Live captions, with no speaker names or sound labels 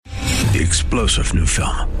The explosive new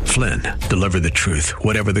film, Flynn, deliver the truth,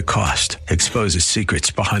 whatever the cost, exposes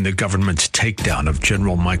secrets behind the government's takedown of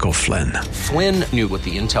General Michael Flynn. Flynn knew what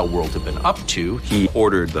the intel world had been up to. He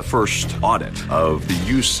ordered the first audit of the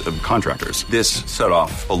use of contractors. This set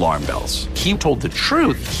off alarm bells. He told the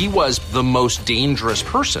truth. He was the most dangerous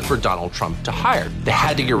person for Donald Trump to hire. They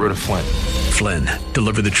had to get rid of Flynn. Flynn,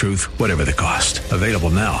 deliver the truth, whatever the cost. Available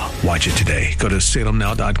now. Watch it today. Go to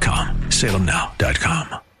salemnow.com.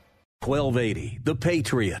 salemnow.com. 1280, The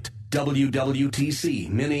Patriot, WWTC,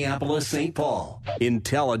 Minneapolis, St. Paul.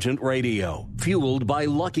 Intelligent radio, fueled by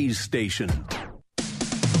Lucky's Station.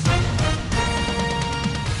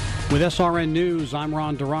 With SRN News, I'm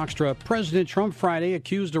Ron DeRockstra. President Trump Friday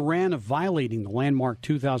accused Iran of violating the landmark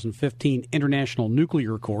 2015 International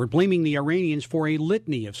Nuclear Accord, blaming the Iranians for a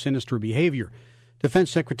litany of sinister behavior. Defense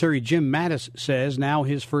Secretary Jim Mattis says now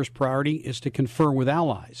his first priority is to confer with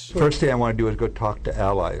allies. First thing I want to do is go talk to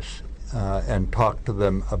allies and talk to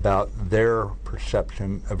them about their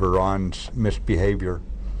perception of Iran's misbehavior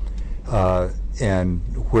and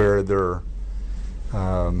where they're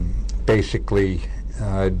basically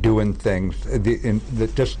doing things.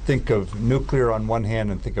 Just think of nuclear on one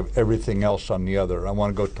hand and think of everything else on the other. I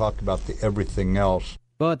want to go talk about the everything else.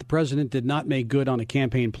 But the president did not make good on a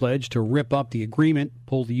campaign pledge to rip up the agreement,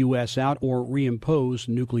 pull the U.S. out, or reimpose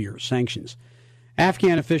nuclear sanctions.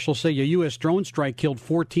 Afghan officials say a U.S. drone strike killed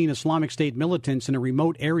 14 Islamic State militants in a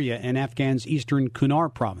remote area in Afghan's eastern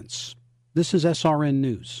Kunar province. This is SRN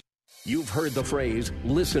News. You've heard the phrase,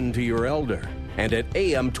 listen to your elder. And at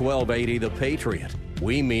AM 1280, The Patriot,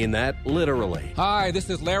 we mean that literally. Hi, this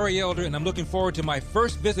is Larry Elder, and I'm looking forward to my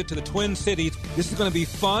first visit to the Twin Cities. This is going to be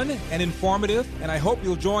fun and informative, and I hope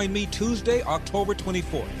you'll join me Tuesday, October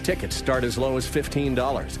 24th. Tickets start as low as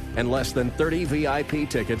 $15, and less than 30 VIP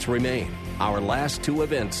tickets remain. Our last two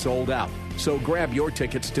events sold out, so grab your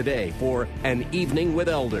tickets today for An Evening with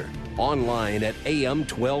Elder, online at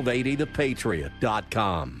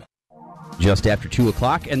am1280thepatriot.com. Just after 2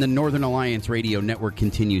 o'clock, and the Northern Alliance Radio Network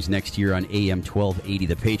continues next year on AM 1280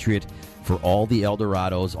 The Patriot. For all the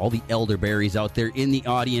Eldorados, all the elderberries out there in the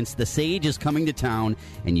audience, the Sage is coming to town,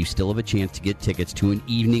 and you still have a chance to get tickets to An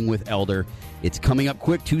Evening with Elder. It's coming up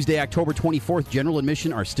quick. Tuesday, October 24th. General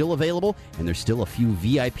admission are still available, and there's still a few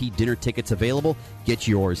VIP dinner tickets available. Get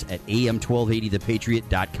yours at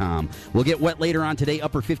am1280thepatriot.com. We'll get wet later on today.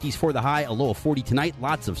 Upper 50s for the high, a low of 40 tonight.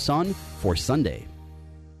 Lots of sun for Sunday.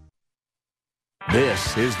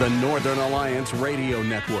 This is the Northern Alliance Radio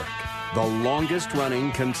Network, the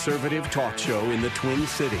longest-running conservative talk show in the Twin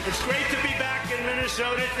Cities. It's great to be back in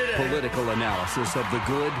Minnesota today. Political analysis of the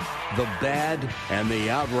good, the bad, and the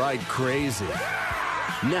outright crazy.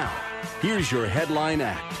 Now, here's your headline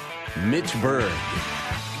act, Mitch Berg.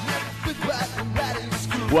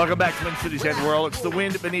 Welcome back to Twin Cities and World. It's the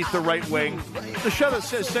wind beneath the right wing. The show that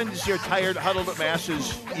says sends your tired, huddled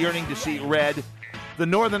masses yearning to see red. The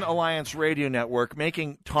Northern Alliance Radio Network,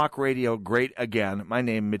 making talk radio great again. My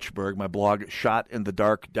name is Mitch Berg. My blog,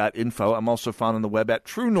 shotinthedark.info. I'm also found on the web at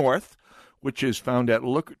True North, which is found at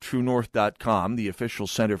looktruenorth.com, the official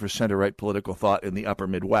center for center-right political thought in the upper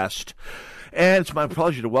Midwest. And it's my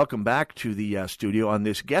pleasure to welcome back to the studio on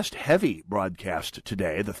this guest-heavy broadcast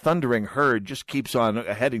today. The Thundering Herd just keeps on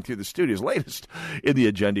heading through the studios. Latest in the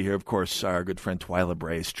agenda here, of course, our good friend Twyla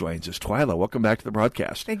Brace joins us. Twyla, welcome back to the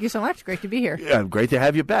broadcast. Thank you so much. Great to be here. Yeah, great to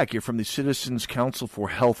have you back. You're from the Citizens Council for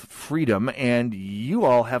Health Freedom, and you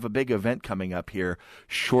all have a big event coming up here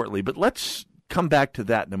shortly. But let's come back to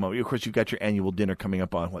that in a moment. Of course, you've got your annual dinner coming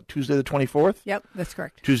up on, Tuesday the 24th? Yep, that's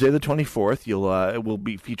correct. Tuesday the 24th. We'll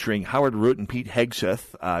be featuring Howard Root and Pete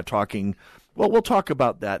Hegseth talking. Well, we'll talk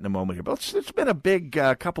about that in a moment here. But it's been a big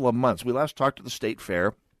couple of months. We last talked at the State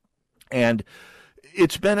Fair, and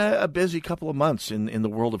it's been a busy couple of months in the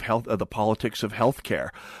world of health, the politics of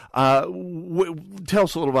healthcare. Tell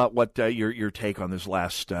us a little about what your take on this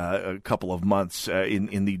last couple of months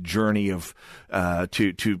in the journey of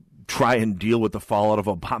to try and deal with the fallout of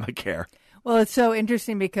Obamacare. Well, it's so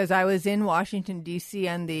interesting because I was in Washington, D.C.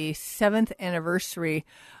 on the 7th anniversary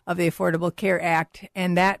of the Affordable Care Act,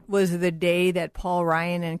 and that was the day that Paul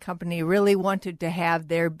Ryan and company really wanted to have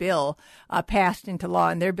their bill passed into law.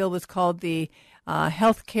 And their bill was called the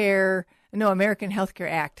American Healthcare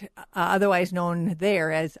Act, otherwise known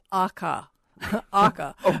there as ACA.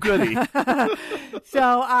 ACA. Oh, goody.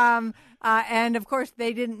 So, and of course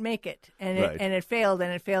they didn't make it, and Right. it failed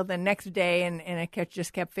the next day, and it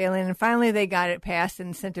just kept failing, and finally they got it passed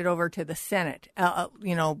and sent it over to the Senate.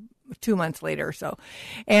 2 months later or so,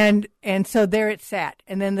 and so there it sat,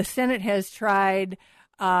 and then the Senate has tried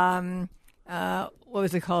what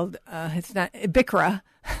was it called? It's not BICRA.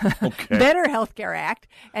 Okay. Better Healthcare Act,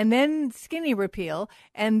 and then Skinny repeal,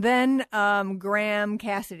 and then Graham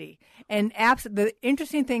Cassidy. And the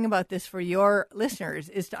interesting thing about this for your listeners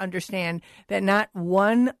is to understand that not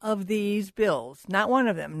one of these bills, not one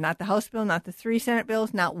of them, not the House bill, not the 3 Senate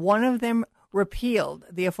bills, not one of them repealed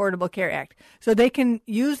the Affordable Care Act. So they can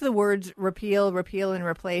use the words repeal, and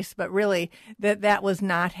replace, but really that was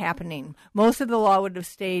not happening. Most of the law would have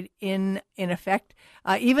stayed in effect.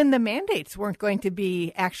 Even the mandates weren't going to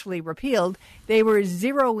be actually repealed. They were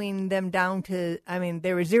zeroing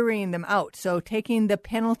them out. So taking the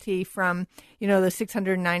penalty from, the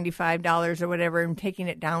 $695 or whatever and taking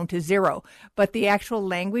it down to zero. But the actual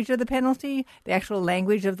language of the penalty, the actual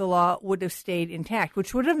language of the law would have stayed intact,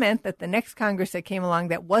 which would have meant that the next Congress that came along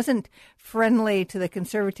that wasn't friendly to the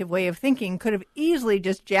conservative way of thinking could have easily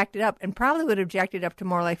just jacked it up, and probably would have jacked it up to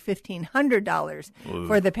more like $1,500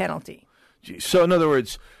 for the penalty. So, in other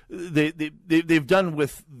words, they've done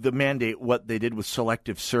with the mandate what they did with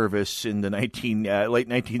selective service in the late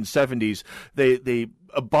 1970s. They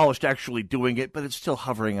abolished actually doing it, but it's still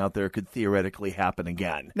hovering out there. It could theoretically happen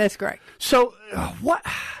again. That's correct. So, what,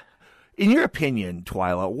 in your opinion,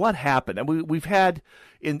 Twyla, what happened? And we've had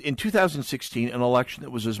in 2016 an election that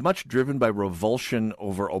was as much driven by revulsion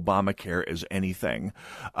over Obamacare as anything,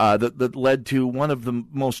 that led to one of the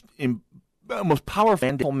most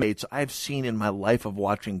powerful mandates I've seen in my life of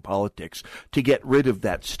watching politics to get rid of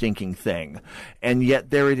that stinking thing. And yet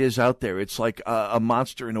there it is out there. It's like a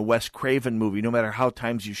monster in a Wes Craven movie. No matter how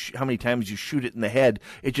many times you shoot it in the head,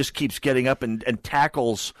 it just keeps getting up and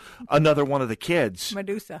tackles another one of the kids.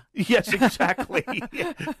 Medusa. Yes, exactly.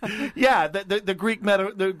 Yeah, the Greek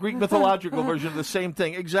mythological version of the same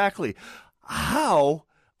thing. Exactly. How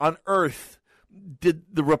on earth did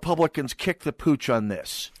the Republicans kick the pooch on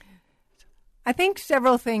this? I think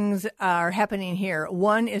several things are happening here.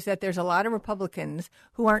 One is that there's a lot of Republicans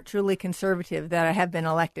who aren't truly conservative that have been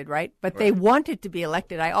elected, right? But they wanted to be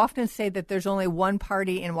elected. I often say that there's only one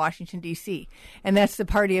party in Washington, D.C., and that's the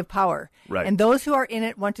party of power. Right. And those who are in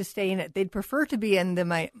it want to stay in it. They'd prefer to be in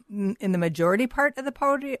the majority part of the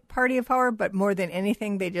party of power, but more than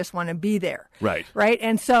anything, they just want to be there. Right. Right?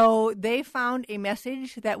 And so they found a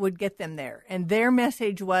message that would get them there. And their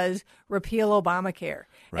message was repeal Obamacare.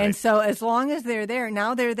 Right. And so as long as they're there,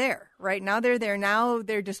 now they're there, right? Now they're there. Now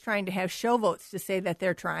they're just trying to have show votes to say that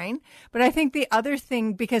they're trying. But I think the other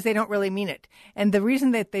thing, because they don't really mean it, and the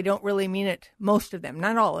reason that they don't really mean it, most of them,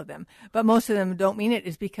 not all of them, but most of them don't mean it,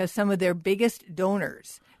 is because some of their biggest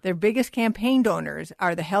donors, their biggest campaign donors,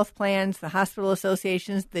 are the health plans, the hospital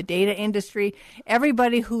associations, the data industry,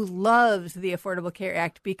 everybody who loves the Affordable Care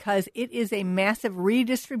Act, because it is a massive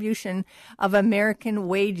redistribution of American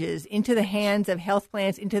wages into the hands of health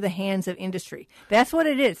plans, into the hands of industry. That's what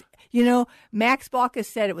it is. Max Baucus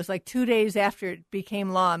said, it was like 2 days after it became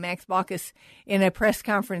law, Max Baucus in a press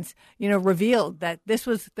conference, revealed that this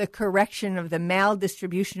was the correction of the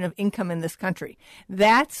maldistribution of income in this country.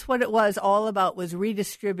 That's what it was all about, was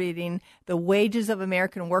redistributing the wages of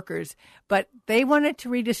American workers. But they wanted to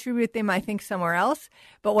redistribute them, I think, somewhere else.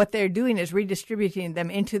 But what they're doing is redistributing them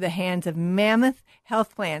into the hands of mammoth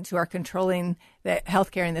health plans who are controlling the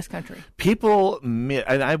healthcare in this country. People,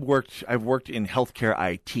 and I've worked in healthcare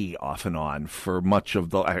IT off and on for much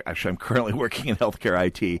of actually I'm currently working in healthcare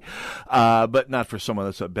IT, but not for someone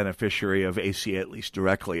that's a beneficiary of ACA, at least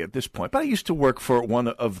directly at this point. But I used to work for one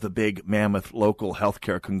of the big mammoth local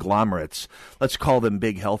healthcare conglomerates. Let's call them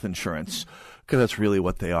big health insurance, because that's really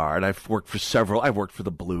what they are. And I've worked for several. I've worked for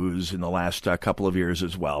the Blues in the last couple of years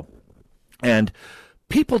as well. And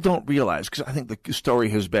people don't realize, because I think the story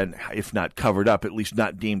has been, if not covered up, at least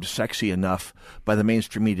not deemed sexy enough by the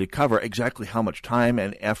mainstream media to cover exactly how much time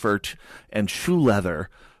and effort and shoe leather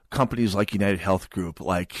companies like United Health Group,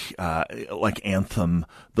 like Anthem,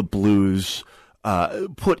 the Blues,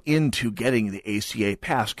 put into getting the ACA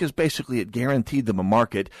passed, because basically it guaranteed them a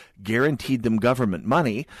market, guaranteed them government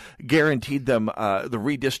money, guaranteed them the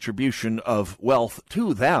redistribution of wealth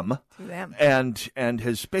to them, and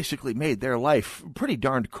has basically made their life pretty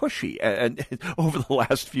darned cushy and over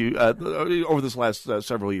this last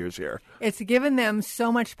several years here. It's given them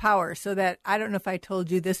so much power, so that, I don't know if I told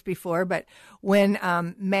you this before, but when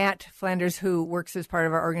Matt Flanders, who works as part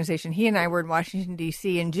of our organization, he and I were in Washington,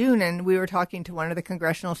 D.C. in June, and we were talking to one of the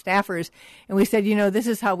congressional staffers, and we said, this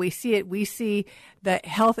is how we see it. We see the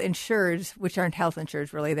health insureds, which aren't health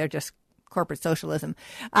insureds really, they're just corporate socialism.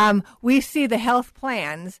 We see the health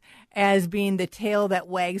plans as being the tail that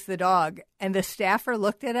wags the dog. And the staffer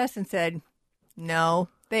looked at us and said, no,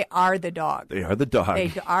 they are the dog. They are the dog.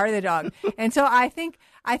 They are the dog. And so I think,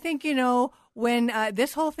 when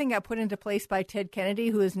this whole thing got put into place by Ted Kennedy,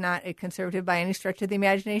 who is not a conservative by any stretch of the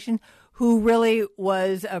imagination, who really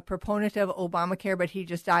was a proponent of Obamacare, but he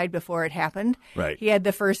just died before it happened. Right. He had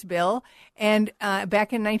the first bill. And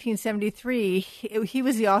back in 1973, he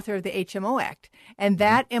was the author of the HMO Act. And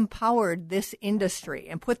that empowered this industry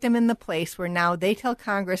and put them in the place where now they tell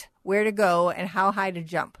Congress where to go and how high to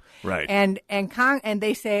jump. Right. And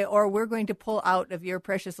they say, or we're going to pull out of your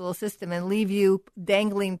precious little system and leave you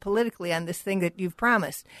dangling politically on this thing that you've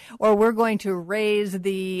promised. Or we're going to raise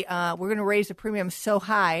the premium so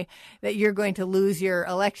high that you're going to lose your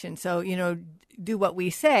election. So, do what we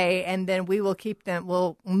say, and then we will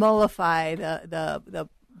we'll mollify the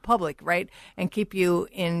public, right, and keep you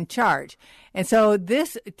in charge. And so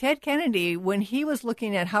Ted Kennedy, when he was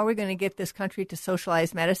looking at how we're going to get this country to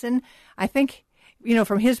socialized medicine, I think,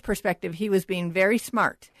 from his perspective, he was being very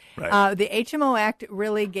smart. Right. The HMO Act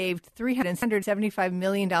really gave $375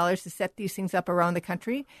 million to set these things up around the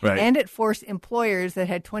country, right. and it forced employers that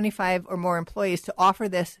had 25 or more employees to offer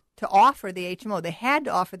the HMO. They had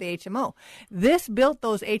to offer the HMO. This built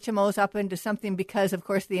those HMOs up into something because, of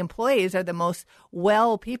course, the employees are the most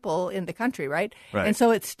well people in the country, right? And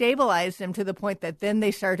so it stabilized them to the point that then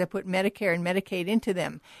they started to put Medicare and Medicaid into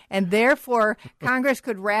them. And therefore, Congress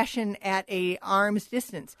could ration at a arm's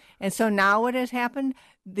distance. And so now what has happened?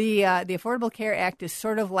 The Affordable Care Act is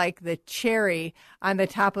sort of like the cherry on the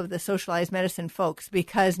top of the socialized medicine folks,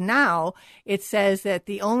 because now it says that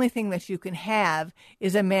the only thing that you can have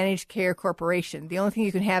is a managed care corporation. The only thing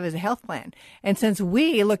you can have is a health plan. And since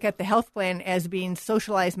we look at the health plan as being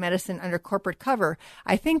socialized medicine under corporate cover,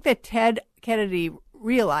 I think that Ted Kennedy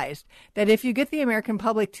realized that if you get the American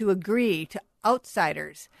public to agree to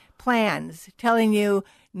outsiders' plans telling you,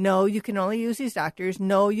 no, you can only use these doctors.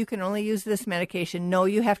 No, you can only use this medication. No,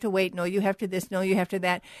 you have to wait. No, you have to this. No, you have to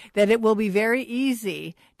that. That it will be very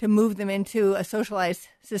easy to move them into a socialized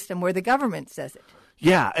system where the government says it.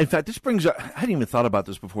 Yeah. In fact, this brings up, I hadn't even thought about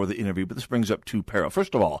this before the interview, but this brings up two parallels.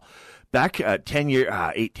 First of all, back 10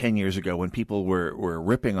 years ago, when people were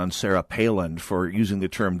ripping on Sarah Palin for using the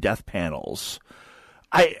term death panels,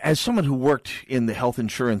 as someone who worked in the health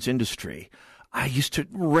insurance industry, I used to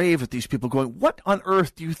rave at these people going, what on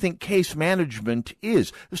earth do you think case management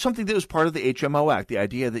is? There's something that was part of the HMO Act, the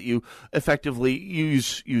idea that you effectively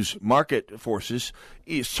use market forces,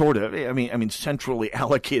 sort of, I mean, centrally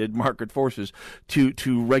allocated market forces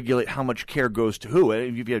to regulate how much care goes to who.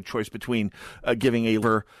 If you had a choice between giving a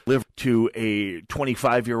liver to a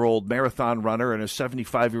 25-year-old marathon runner and a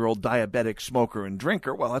 75-year-old diabetic smoker and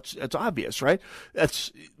drinker, well, that's obvious, right?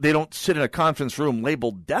 They don't sit in a conference room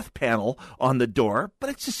labeled death panel on the door, but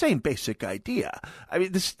it's the same basic idea. I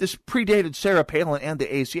mean, this predated Sarah Palin and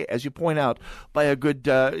the ACA, as you point out, by a good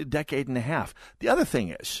decade and a half. The other thing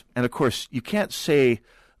is, and of course, you can't say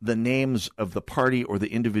the names of the party or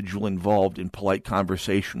the individual involved in polite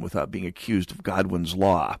conversation without being accused of Godwin's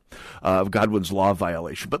law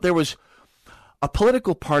violation. But there was a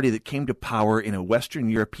political party that came to power in a Western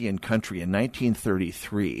European country in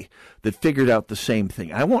 1933 that figured out the same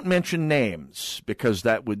thing. I won't mention names because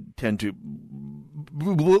that would tend to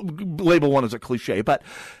label one as a cliche, but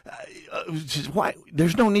why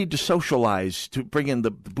there's no need to socialize, to bring in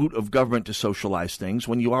the boot of government to socialize things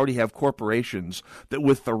when you already have corporations that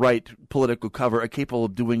with the right political cover are capable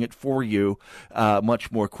of doing it for you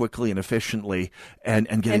much more quickly and efficiently and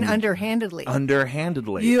getting underhandedly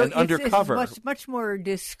and undercover. It's much more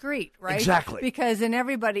discreet, right? Exactly. Because then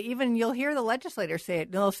everybody, even you'll hear the legislators say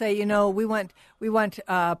it. They'll say, we want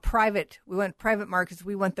private markets,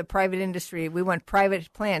 we want the private industry, we want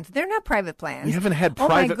private plans. They're not private plans. We haven't had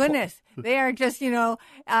private. Oh my goodness, they are just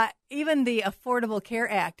even the Affordable Care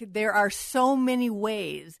Act. There are so many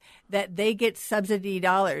ways that they get subsidy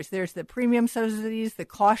dollars. There's the premium subsidies, the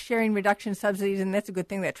cost sharing reduction subsidies, and that's a good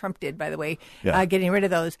thing that Trump did, by the way, getting rid of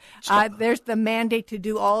those. There's the mandate to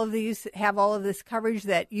do all of these, have all of this coverage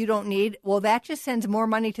that you don't need. Well, that just sends more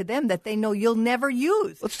money to them that they know you'll never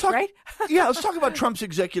use. Let's talk, right? Let's talk about Trump's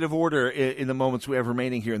executive order in the moments we have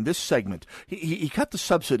remaining here in this segment. He cut the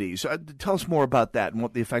subsidies. Tell us more about that and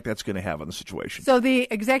what the effect that's going to have on the situation. So the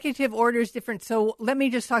executive order is different. So let me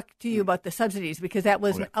just talk to you about the subsidies, because that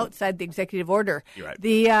was outside the executive order. You're right.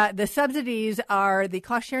 The subsidies are the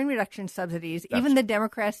cost sharing reduction subsidies. Even the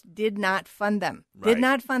Democrats did not fund them. Right. Did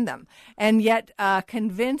not fund them, and yet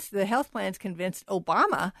the health plans convinced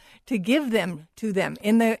Obama to give them to them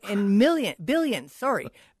in billions.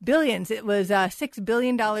 It was $6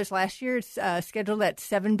 billion last year. It's scheduled at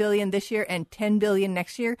 $7 billion this year and $10 billion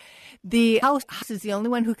next year. The House is the only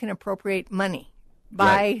one who can appropriate money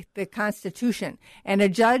by the Constitution. And a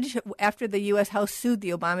judge, after the U.S. House sued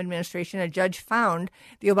the Obama administration, a judge found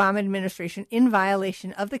the Obama administration in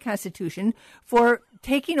violation of the Constitution for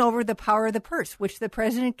taking over the power of the purse, which the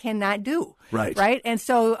president cannot do. Right? And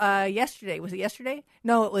so yesterday, was it yesterday?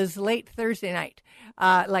 No, it was late Thursday night,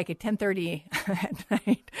 like at 10:30 at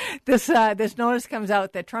night. This notice comes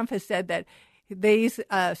out that Trump has said that these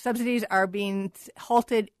subsidies are being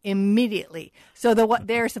halted immediately. So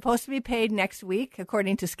they're supposed to be paid next week,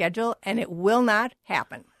 according to schedule, and it will not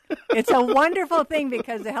happen. It's a wonderful thing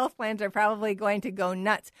because the health plans are probably going to go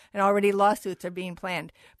nuts, and already lawsuits are being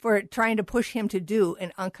planned for trying to push him to do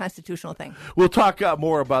an unconstitutional thing. We'll talk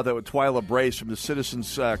more about that with Twyla Brace from the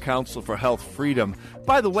Citizens Council for Health Freedom.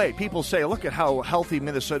 By the way, people say, look at how healthy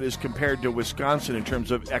Minnesota is compared to Wisconsin in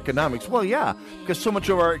terms of economics. Well, yeah, because so much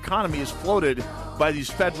of our economy is floated by these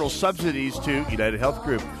federal subsidies to United Health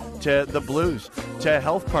Group, to the Blues, to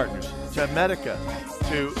Health Partners, to Medica,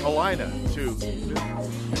 to Allina,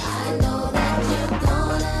 I know that you're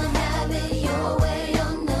gonna have it your way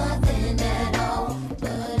or nothing at all, but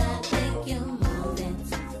I think you're moving too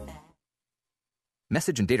fast.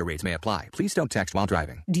 Message and data rates may apply. Please don't text while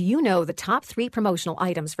driving. Do you know the top 3 promotional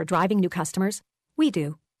items for driving new customers? We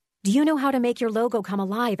do. Do you know how to make your logo come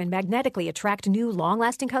alive and magnetically attract new,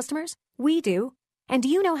 long-lasting customers? We do. And do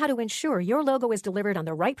you know how to ensure your logo is delivered on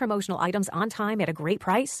the right promotional items on time at a great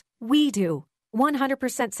price? We do.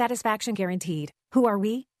 100% satisfaction guaranteed. Who are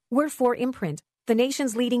we? We're 4imprint, the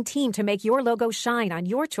nation's leading team to make your logo shine on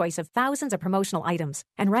your choice of thousands of promotional items.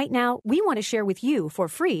 And right now, we want to share with you, for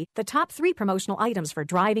free, the top 3 promotional items for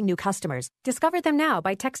driving new customers. Discover them now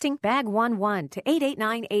by texting BAG11 to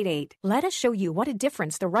 88988. Let us show you what a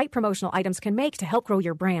difference the right promotional items can make to help grow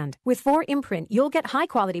your brand. With 4imprint, you'll get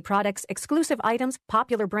high-quality products, exclusive items,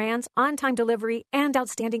 popular brands, on-time delivery, and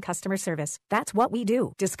outstanding customer service. That's what we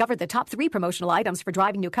do. Discover the top 3 promotional items for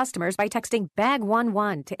driving new customers by texting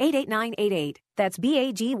BAG11 to 88988. That's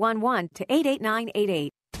BAG11 to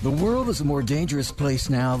 88988. The world is a more dangerous place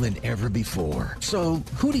now than ever before. So,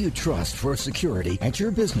 who do you trust for security at your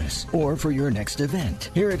business or for your next event?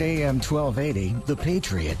 Here at AM 1280, The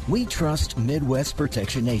Patriot, we trust Midwest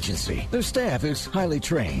Protection Agency. Their staff is highly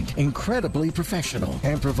trained, incredibly professional,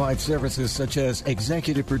 and provides services such as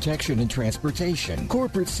executive protection and transportation,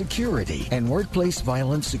 corporate security, and workplace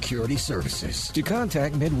violence security services. To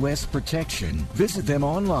contact Midwest Protection, visit them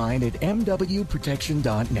online at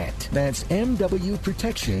mwprotection.net. That's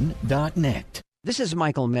mwprotection.net. This is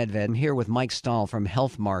Michael Medved. I'm here with Mike Stahl from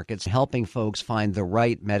Health Markets, helping folks find the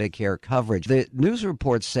right Medicare coverage. The news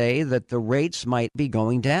reports say that the rates might be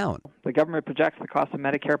going down. The government projects the cost of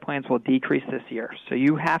Medicare plans will decrease this year. So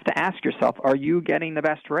you have to ask yourself, are you getting the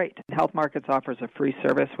best rate? Health Markets offers a free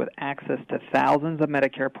service with access to thousands of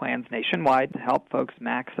Medicare plans nationwide to help folks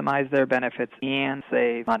maximize their benefits and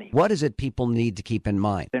save money. What is it people need to keep in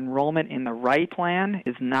mind? Enrollment in the right plan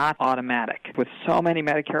is not automatic. With so many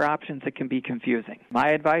Medicare options, it can be confusing. My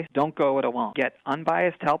advice, don't go it alone. Get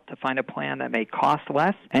unbiased help to find a plan that may cost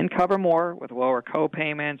less and cover more with lower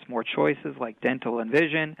co-payments, more choices like dental and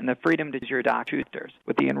vision, and the freedom to choose your doctors.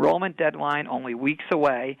 With the enrollment deadline only weeks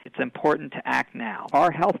away, it's important to act now. Our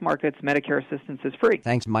Health Markets Medicare assistance is free.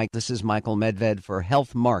 Thanks, Mike. This is Michael Medved for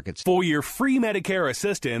Health Markets. For your free Medicare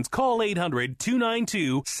assistance, call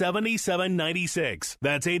 800-292-7796.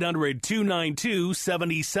 That's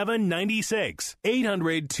 800-292-7796.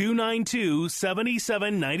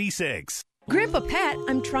 800-292-7796. Grandpa Pat,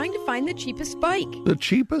 I'm trying to find the cheapest bike. The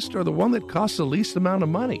cheapest or the one that costs the least amount of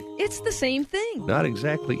money? It's the same thing. Not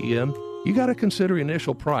exactly, Ian. You got to consider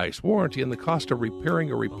initial price, warranty, and the cost of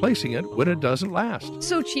repairing or replacing it when it doesn't last.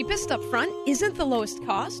 So cheapest up front isn't the lowest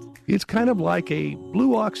cost? It's kind of like a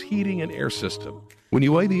Blue Ox heating and air system. When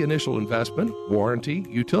you weigh the initial investment, warranty,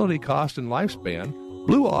 utility cost, and lifespan,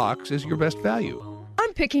 Blue Ox is your best value.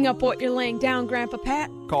 I'm picking up what you're laying down, Grandpa Pat.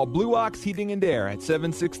 Call Blue Ox Heating and Air at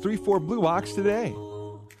 7634-BLUE-OX today.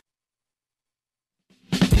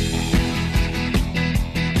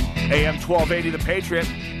 AM 1280, The Patriot,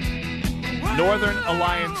 Northern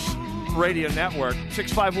Alliance Radio Network.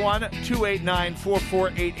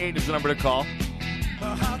 651-289-4488 is the number to call.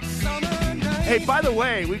 Hey, by the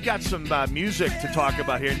way, we've got some music to talk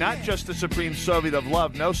about here. Not just the Supreme Soviet of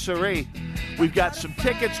Love. No, siree. We've got some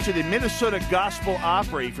tickets to the Minnesota Gospel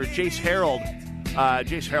Opry for Jace Harold.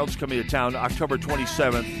 Jace Harold's coming to town October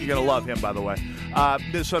 27th. You're going to love him, by the way.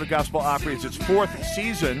 Minnesota Gospel Opry is its 4th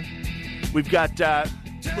season. We've got,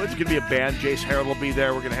 it's going to be a band. Jace Harold will be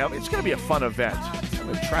there. It's going to be a fun event. I'm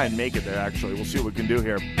going to try and make it there, actually. We'll see what we can do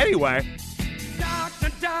here. Anyway.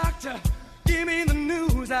 Doctor, give me the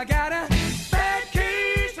news. I got a bad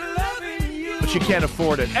case of loving you. The but you can't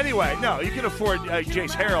afford it. Anyway, no, you can afford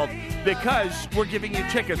Jace Harold because we're giving you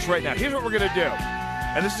tickets right now. Here's what we're going to do.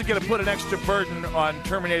 And this is going to put an extra burden on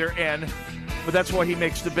Terminator N, but that's why he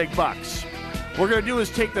makes the big bucks. What we're going to do is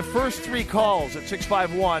take the first 3 calls at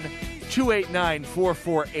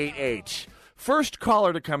 651-289-4488. First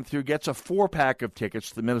caller to come through gets a 4-pack of tickets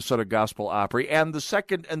to the Minnesota Gospel Opry, and the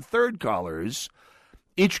second and third callers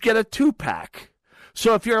each get a 2-pack.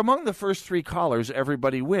 So if you're among the first 3 callers,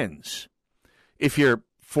 everybody wins. If you're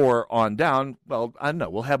 4 on down, well, I don't know.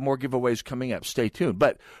 We'll have more giveaways coming up. Stay tuned.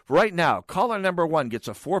 But right now, caller number 1 gets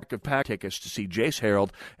a 4-pack tickets to see Jace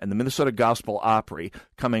Harold and the Minnesota Gospel Opry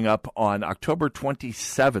coming up on October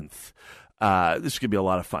 27th. This is going to be a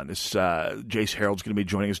lot of fun. Jace Harold's going to be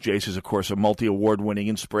joining us. Jace is, of course, a multi-award-winning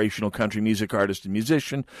inspirational country music artist and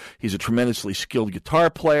musician. He's a tremendously skilled guitar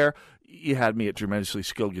player. You had me at tremendously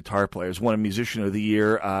skilled guitar player. He's won a Musician of the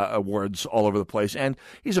Year awards all over the place. And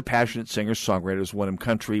he's a passionate singer, songwriter. Has won him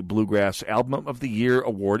Country Bluegrass Album of the Year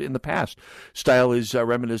award in the past. Style is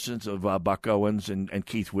reminiscent of Buck Owens and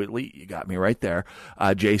Keith Whitley. You got me right there.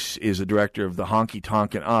 Jace is the director of the Honky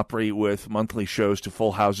Tonk and Opry with monthly shows to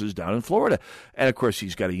full houses down in Florida. And, of course,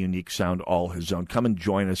 he's got a unique sound all his own. Come and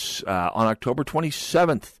join us on October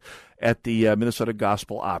 27th. At the Minnesota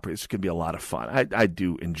Gospel Opry. It's going to be a lot of fun. I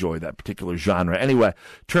do enjoy that particular genre. Anyway,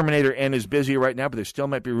 Terminator N is busy right now, but there still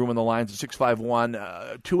might be room in the lines at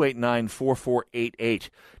 651-289-4488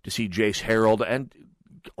 to see Jace Harold and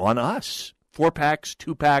on us. 4-packs,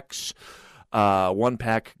 2-packs,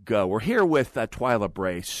 1-pack go. We're here with Twyla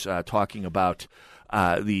Brace talking about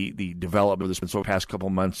the development of this for the past couple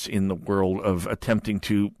months in the world of attempting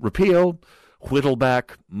to repeal, whittle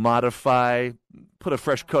back, modify, put a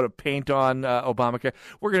fresh coat of paint on Obamacare.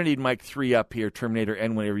 We're going to need Mike 3 up here, Terminator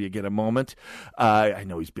N, whenever you get a moment. I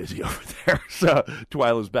know he's busy over there, so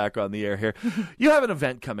Twyla's back on the air here. You have an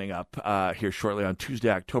event coming up here shortly on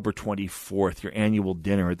Tuesday, October 24th, your annual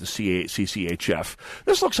dinner at the CCHF.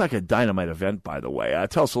 This looks like a dynamite event, by the way.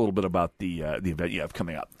 Tell us a little bit about the event you have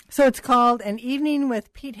coming up. So it's called An Evening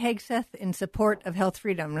with Pete Hegseth in Support of Health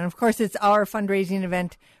Freedom. And, of course, it's our fundraising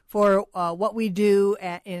event for what we do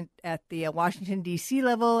at the Washington, D.C.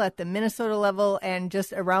 level, at the Minnesota level, and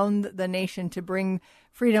just around the nation to bring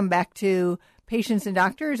freedom back to patients and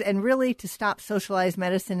doctors, and really to stop socialized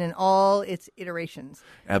medicine in all its iterations.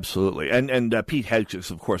 Absolutely. And Pete Hegseth is,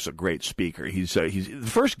 of course, a great speaker. He's the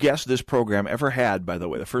first guest this program ever had, by the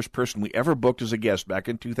way. The first person we ever booked as a guest back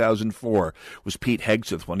in 2004 was Pete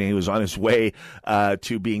Hegseth when he was on his way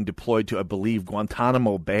to being deployed to, I believe,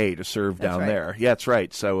 Guantanamo Bay to serve down there. Yeah, that's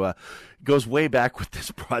right. So goes way back with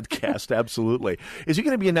this broadcast, absolutely. Is he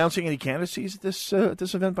going to be announcing any candidacies at this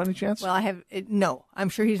event by any chance? Well, no, I'm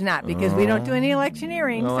sure he's not, because we don't do any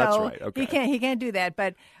electioneering, no, so that's right. Okay. he can't do that.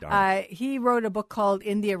 But he wrote a book called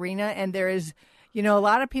In the Arena, and there is, a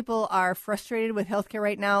lot of people are frustrated with healthcare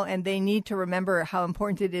right now, and they need to remember how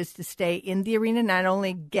important it is to stay in the arena, not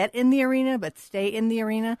only get in the arena, but stay in the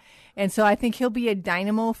arena. And so I think he'll be a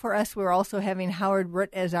dynamo for us. We're also having Howard Root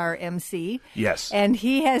as our MC. Yes. And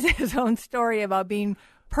he has his own story about being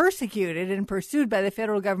persecuted and pursued by the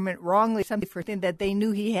federal government wrongly, something for things that they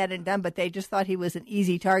knew he hadn't done, but they just thought he was an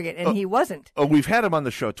easy target, and he wasn't. Oh, we've had him on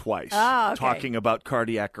the show twice, okay. talking about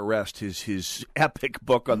cardiac arrest, his epic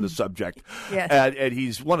book on the subject. Yes. And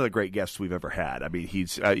he's one of the great guests we've ever had. I mean,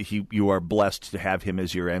 you are blessed to have him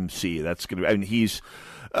as your MC. That's going to. I mean, he's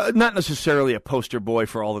not necessarily a poster boy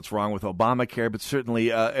for all that's wrong with Obamacare, but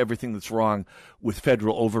certainly everything that's wrong with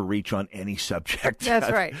federal overreach on any subject. That's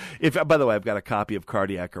right. By the way, I've got a copy of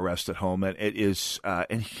Cardiac Arrest at home, and it is,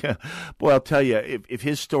 boy, I'll tell you, if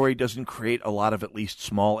his story doesn't create a lot of at least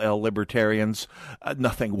small L libertarians,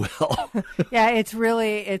 nothing will. Yeah, it's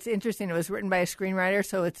interesting. It was written by a screenwriter,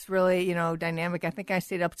 so it's really, dynamic. I think I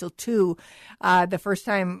stayed up till 2 the first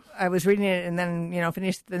time I was reading it, and then,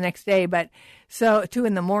 finished the next day, but so 2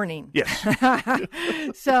 in the morning. Yes.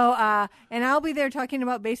 So, and I'll be there talking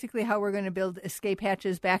about basically how we're going to build escape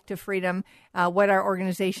hatches back to freedom, what our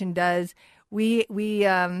organization does. This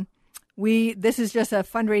is just a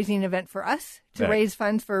fundraising event for us to raise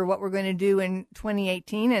funds for what we're going to do in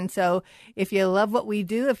 2018. And so if you love what we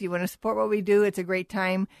do, if you want to support what we do, it's a great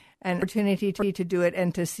time and opportunity to do it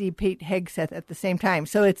and to see Pete Hegseth at the same time.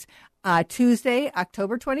 So it's Tuesday,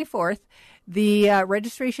 October 24th. The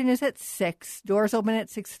registration is at 6. Doors open at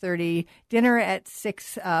 6:30. Dinner at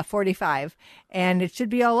 6:45, and it should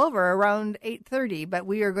be all over around 8:30. But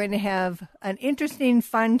we are going to have an interesting,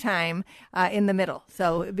 fun time in the middle,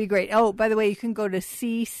 so it'd be great. Oh, by the way, you can go to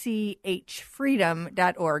CCHfree.com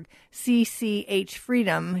cchfreedom.org,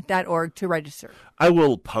 cchfreedom.org to register. I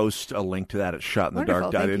will post a link to that at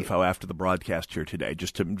Wonderful, thank shotinthedark.info after the broadcast here today,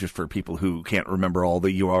 just for people who can't remember all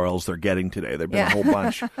the URLs they're getting today. There've been a whole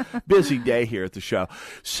bunch. Busy day here at the show.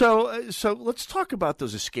 So let's talk about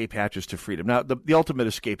those escape hatches to freedom. Now, the ultimate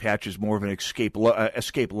escape hatch is more of an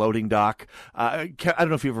escape loading dock. I don't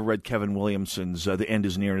know if you've ever read Kevin Williamson's The End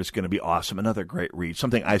is Near and It's Going to Be Awesome. Another great read.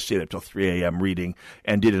 Something I stayed up till 3 a.m. reading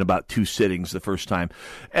and did in about 2 sittings the first time.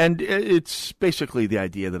 And it's basically the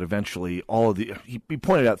idea that eventually all of the... He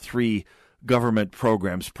pointed out 3 government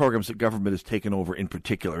programs that government has taken over in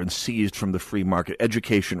particular and seized from the free market: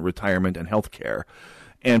 education, retirement, and health care,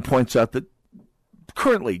 and points out that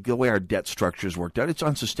currently the way our debt structure is worked out, it's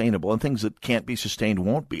unsustainable, and things that can't be sustained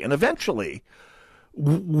won't be. And eventually,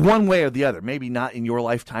 one way or the other, maybe not in your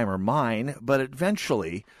lifetime or mine, but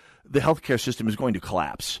eventually the healthcare system is going to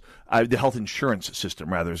collapse. The health insurance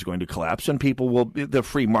system, rather, is going to collapse, and the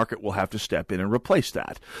free market will have to step in and replace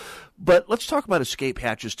that. But let's talk about escape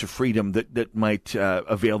hatches to freedom that might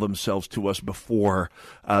avail themselves to us before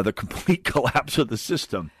the complete collapse of the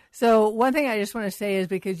system. So one thing I just want to say is,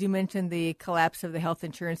 because you mentioned the collapse of the health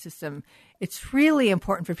insurance system, it's really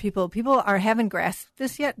important for people. People haven't grasped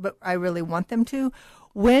this yet, but I really want them to.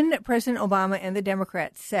 When President Obama and the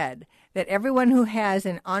Democrats said that everyone who has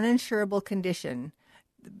an uninsurable condition,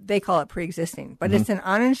 they call it pre-existing, but it's an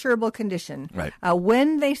uninsurable condition. Right.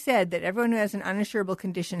 When they said that everyone who has an uninsurable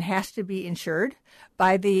condition has to be insured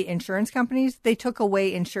by the insurance companies, they took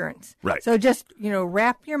away insurance. Right. So just,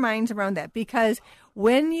 wrap your minds around that, because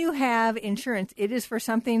when you have insurance, it is for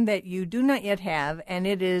something that you do not yet have, and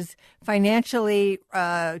it is financially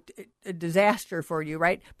a disaster for you,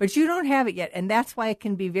 right? But you don't have it yet, and that's why it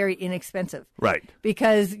can be very inexpensive. Right.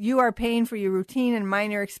 Because you are paying for your routine and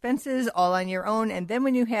minor expenses all on your own, and then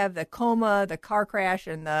when you have the coma, the car crash,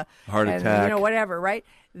 and the heart attack, whatever, right?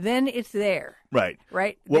 Then it's there. Right.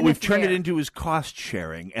 Right. What Then we've it's turned there. it into is cost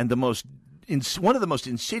sharing, and one of the most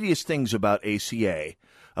insidious things about ACA,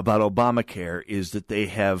 about Obamacare, is that they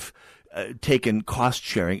have taken cost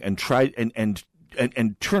sharing and tried and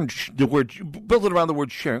turned the word, built it around the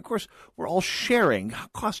word sharing. Of course, we're all sharing.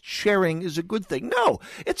 Cost sharing is a good thing. No,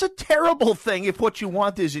 it's a terrible thing if what you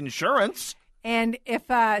want is insurance. And if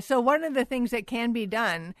so, one of the things that can be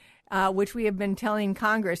done, which we have been telling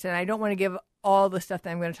Congress, and I don't want to give all the stuff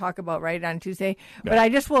that I'm going to talk about right on Tuesday, but I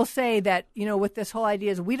just will say that, with this whole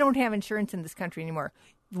idea is we don't have insurance in this country anymore.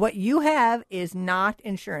 What you have is not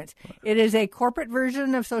insurance. It is a corporate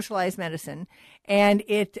version of socialized medicine, and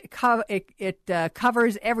it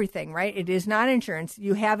covers everything, right? It is not insurance.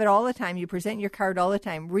 You have it all the time. You present your card all the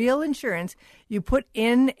time. Real insurance, you put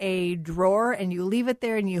in a drawer and you leave it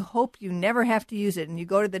there, and you hope you never have to use it. And you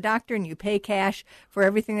go to the doctor and you pay cash for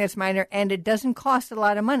everything that's minor, and it doesn't cost a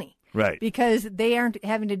lot of money. Right. Because they aren't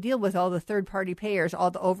having to deal with all the third-party payers, all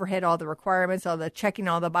the overhead, all the requirements, all the checking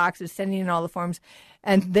all the boxes, sending in all the forms,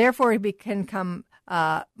 and therefore it can come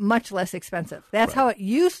much less expensive. That's how it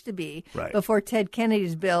used to be before Ted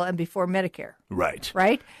Kennedy's bill and before Medicare. Right.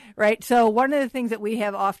 Right. So one of the things that we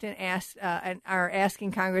have often asked and are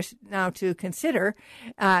asking Congress now to consider,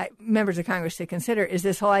 members of Congress to consider, is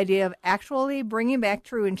this whole idea of actually bringing back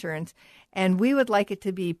true insurance. And we would like it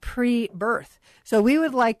to be pre-birth. So we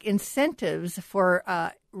would like incentives for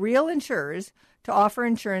real insurers to offer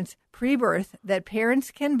insurance pre-birth that parents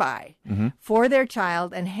can buy for their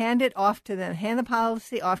child and hand it off to them, hand the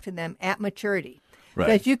policy off to them at maturity. Right.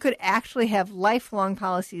 That you could actually have lifelong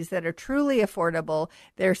policies that are truly affordable.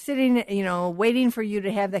 They're sitting, waiting for you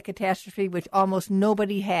to have that catastrophe, which almost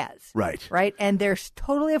nobody has. Right. Right. And they're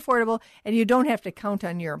totally affordable, and you don't have to count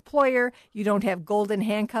on your employer. You don't have golden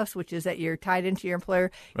handcuffs, which is that you're tied into your employer.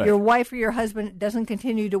 Right. Your wife or your husband doesn't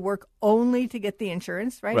continue to work only to get the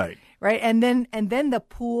insurance. Right. Right. Right. And then the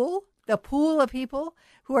pool of people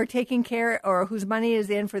who are taking care or whose money is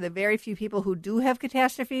in for the very few people who do have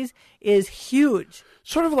catastrophes is huge.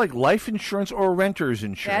 Sort of like life insurance or renter's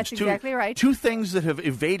insurance. That's exactly right. Two things that have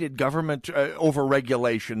evaded government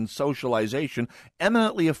overregulation, socialization,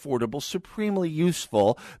 eminently affordable, supremely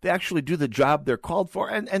useful. They actually do the job they're called for,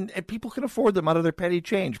 and people can afford them out of their petty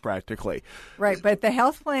change practically. Right, but the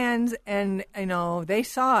health plans, and they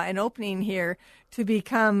saw an opening here to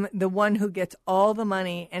become the one who gets all the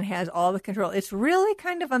money and has all the control. It's really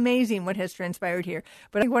kind of amazing what has transpired here.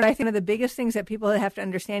 But what I think one of the biggest things that people have to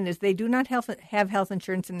understand is they do not have health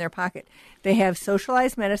insurance in their pocket. They have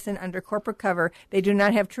socialized medicine under corporate cover. They do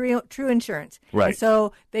not have true insurance. Right. And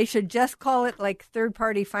so they should just call it like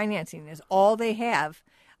third-party financing is all they have.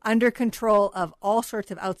 under control of all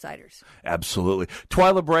sorts of outsiders. Absolutely.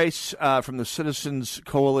 Twyla Brace from the Citizens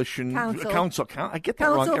Coalition. Council. I get that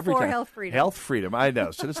wrong every for time. Health Freedom. Health Freedom, I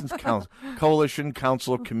know. Citizens Council, Coalition,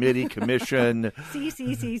 Council, Committee, Commission.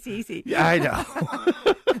 C. Yeah, I know.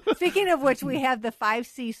 Speaking of which, we have the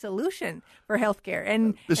 5C solution for healthcare.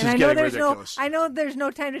 And This and is I know getting there's ridiculous. I know there's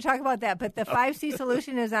no time to talk about that, but the 5C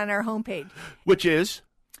solution is on our homepage. Which is?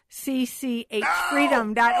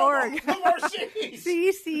 cchfreedom.org. No more C's.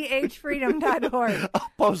 cchfreedom.org.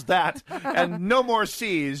 I'll post that. And no more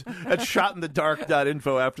C's at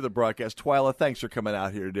shotinthedark.info after the broadcast. Twyla, thanks for coming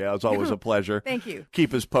out here today. It's always a pleasure. Thank you.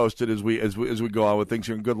 Keep us posted as we go on with things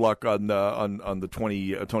here. And good luck on the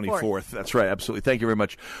 24th. That's right. Absolutely. Thank you very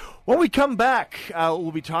much. When we come back,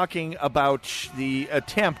 we'll be talking about the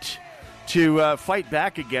attempt to fight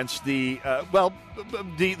back against the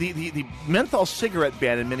menthol cigarette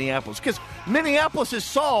ban in Minneapolis, because Minneapolis has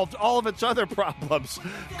solved all of its other problems.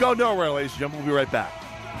 Go nowhere, ladies and gentlemen. We'll be right back.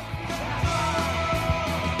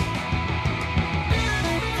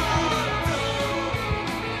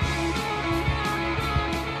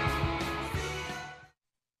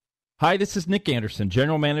 Hi, this is Nick Anderson,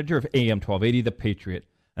 General Manager of AM 1280 The Patriot.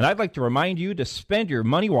 And I'd like to remind you to spend your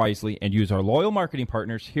money wisely and use our loyal marketing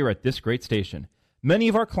partners here at this great station. Many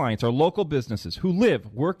of our clients are local businesses who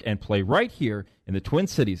live, work, and play right here in the Twin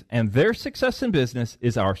Cities, and their success in business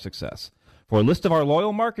is our success. For a list of our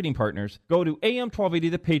loyal marketing partners, go to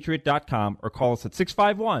am1280thepatriot.com or call us at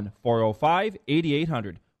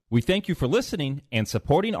 651-405-8800. We thank you for listening and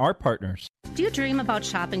supporting our partners. Do you dream about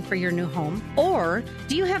shopping for your new home? Or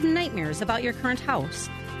do you have nightmares about your current house?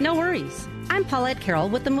 No worries. I'm Paulette Carroll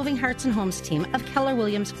with the Moving Hearts and Homes team of Keller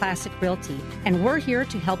Williams Classic Realty, and we're here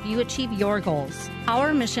to help you achieve your goals.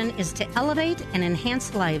 Our mission is to elevate and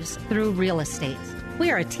enhance lives through real estate. We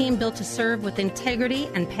are a team built to serve with integrity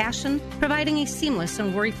and passion, providing a seamless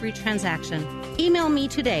and worry-free transaction. Email me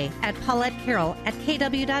today at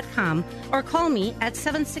paulettecarroll@kw.com or call me at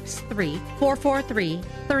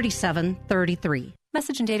 763-443-3733.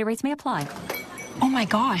 Message and data rates may apply. Oh my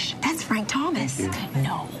gosh, that's Frank Thomas.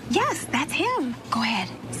 No. Yes, that's him. Go ahead.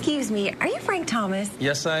 Excuse me, are you Frank Thomas?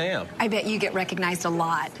 Yes, I am. I bet you get recognized a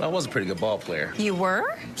lot. I was a pretty good ball player. You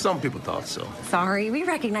were? Some people thought so. Sorry, we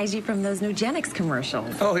recognized you from those Nugenix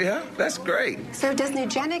commercials. Oh, yeah? That's great. So does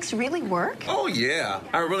Nugenix really work? Oh, yeah.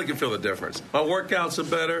 I really can feel the difference. My workouts are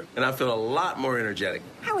better, and I feel a lot more energetic.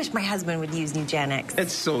 I wish my husband would use Nugenix.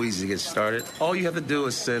 It's so easy to get started. All you have to do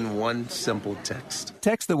is send one simple text.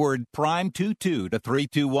 Text the word PRIME22 to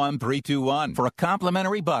 321-321 for a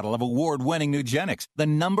complimentary bottle of award-winning Nugenix, the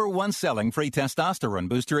 #1 selling free testosterone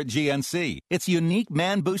booster at GNC. Its unique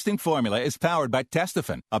man-boosting formula is powered by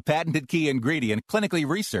Testofen, a patented key ingredient clinically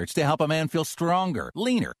researched to help a man feel stronger,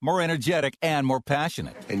 leaner, more energetic, and more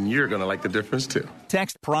passionate. And you're going to like the difference, too.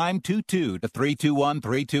 Text PRIME22 to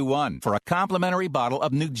 321-321 for a complimentary bottle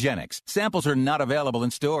of Nugenix. Samples are not available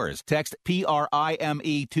in stores. Text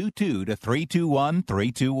PRIME22 to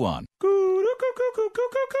 321-321.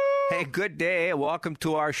 Hey, good day. Welcome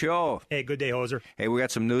to our show. Hey, good day, Hoser. Hey, we got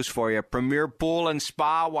some news for you. Premier Pool and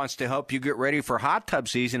Spa wants to help you get ready for hot tub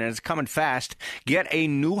season, and it's coming fast. Get a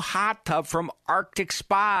new hot tub from Arctic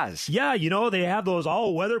Spas. Yeah, you know, they have those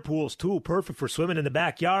all-weather pools, too, perfect for swimming in the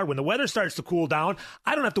backyard. When the weather starts to cool down,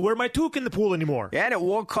 I don't have to wear my toque in the pool anymore. And it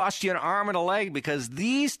won't cost you an arm and a leg because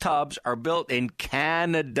these tubs are built in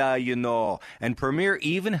Canada, you know. And Premier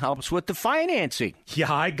even helps with the financing.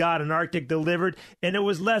 Yeah, I got an Arctic delivered, and it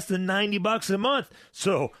was less than $90 a month.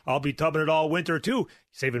 So I'll be tubbing it all winter, too.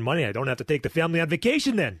 Saving money. I don't have to take the family on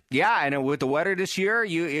vacation then. Yeah, and with the weather this year,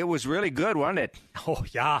 it was really good, wasn't it? Oh,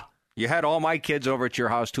 yeah. You had all my kids over at your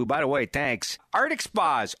house, too. By the way, thanks. Arctic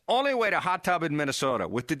Spas, only way to hot tub in Minnesota.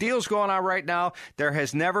 With the deals going on right now, there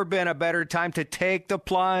has never been a better time to take the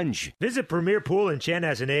plunge. Visit Premier Pool in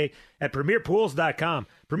Chanhassen at premierpools.com.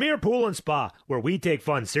 Premier Pool and Spa, where we take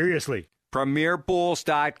fun seriously.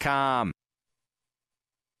 premierpools.com.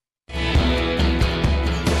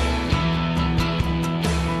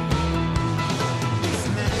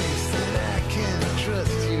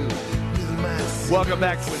 Welcome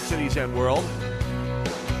back to Twin Cities and World.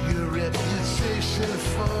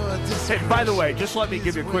 Hey, by the way, just let me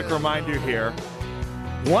give you a quick reminder here.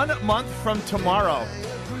 1 month from tomorrow,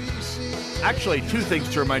 actually 2 things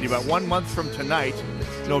to remind you about. 1 month from tonight,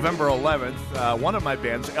 November 11th, one of my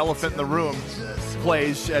bands, Elephant in the Room,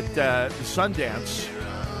 plays at the Sundance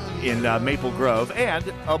in Maple Grove. And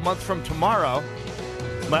a month from tomorrow,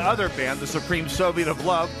 my other band, the Supreme Soviet of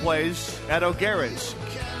Love, plays at O'Gara's.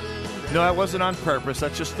 No, that wasn't on purpose.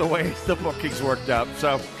 That's just the way the bookings worked out.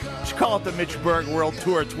 So just call it the Mitch Berg World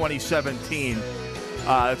Tour 2017.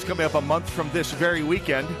 It's coming up a month from this very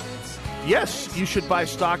weekend. Yes, you should buy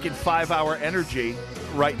stock in 5 Hour Energy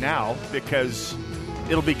right now because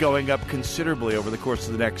it'll be going up considerably over the course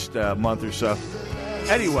of the next month or so.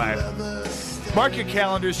 Anyway, mark your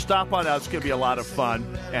calendars, stop on out. It's going to be a lot of fun.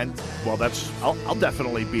 And, well, I'll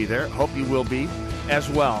definitely be there. Hope you will be as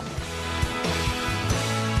well.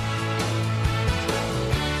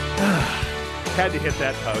 Had to hit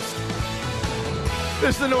that post.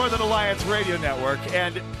 This is the Northern Alliance Radio Network,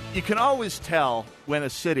 and you can always tell when a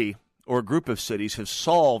city or a group of cities have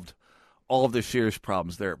solved all of their serious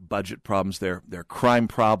problems, their budget problems, their crime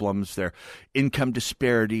problems, their income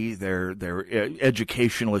disparity, their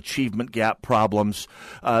educational achievement gap problems,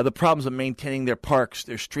 the problems of maintaining their parks,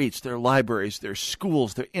 their streets, their libraries, their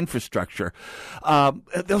schools, their infrastructure.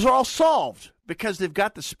 Those are all solved because they've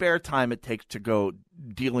got the spare time it takes to go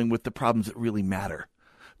dealing with the problems that really matter,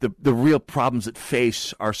 the real problems that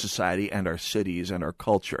face our society and our cities and our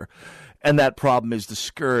culture. And that problem is the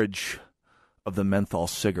scourge of the menthol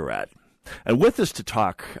cigarette. And with us to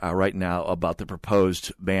talk right now about the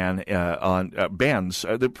proposed ban on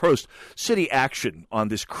the proposed city action on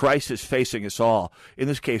this crisis facing us all, in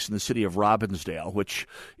this case in the city of Robbinsdale, which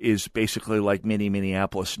is basically like mini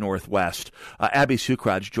Minneapolis Northwest. Abby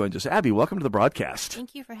Sukraj joins us. Abby, welcome to the broadcast.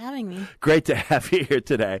 Thank you for having me. Great to have you here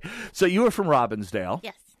today. So you are from Robbinsdale.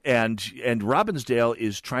 Yes. And Robbinsdale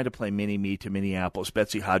is trying to play mini-me to Minneapolis.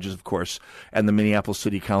 Betsy Hodges, of course, and the Minneapolis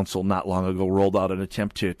City Council not long ago rolled out an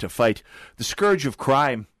attempt to fight the scourge of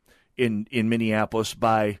crime in Minneapolis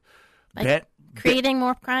by creating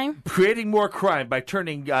more crime? Creating more crime by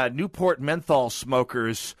turning Newport menthol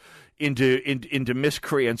smokers into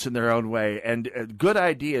miscreants in their own way. And good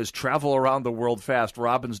ideas travel around the world fast.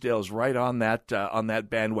 Robbinsdale is right on that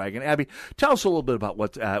bandwagon. Abby, tell us a little bit about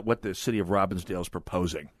what the city of Robbinsdale is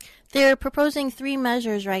proposing. They're proposing 3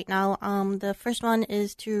 measures right now. The first one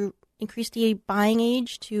is to increase the buying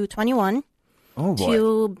age to 21. Oh, boy.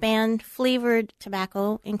 To ban flavored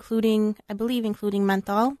tobacco, including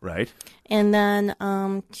menthol. Right. And then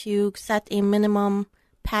to set a minimum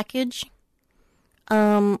package.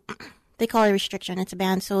 They call it a restriction. It's a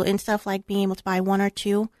ban. So instead of like being able to buy 1 or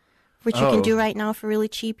 2, which you can do right now for really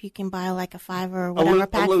cheap, you can buy like a 5 or whatever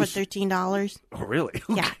pack for $13. Oh, really?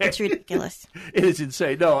 Okay. Yeah, it's ridiculous. It is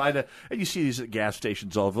insane. No, and you see these at gas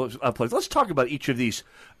stations all over the place. Let's talk about each of these.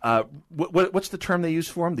 What's the term they use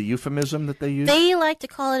for them? The euphemism that they use? They like to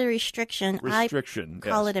call it a restriction. Restriction. I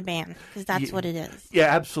call it a ban because that's what it is. Yeah,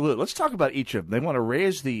 absolutely. Let's talk about each of them. They want to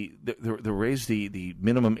raise the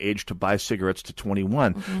minimum age to buy cigarettes to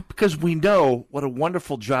 21 because we know what a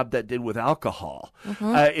wonderful job that did with alcohol.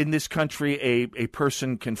 In this country, a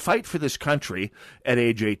person can fight for this country at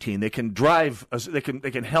age 18. They can drive. They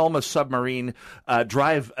can helm a submarine,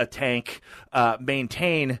 drive a tank,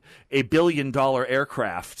 maintain a $1 billion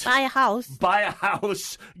aircraft. Buy a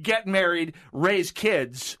house, get married, raise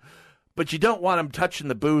kids, but you don't want them touching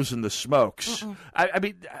the booze and the smokes. I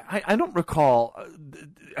mean, I don't recall.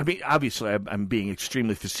 I mean, obviously, I'm being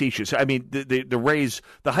extremely facetious. I mean, the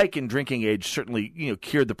hike in drinking age certainly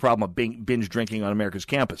cured the problem of binge drinking on America's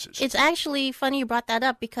campuses. It's actually funny you brought that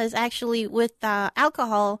up because actually with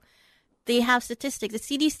alcohol, they have statistics. The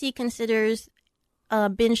CDC considers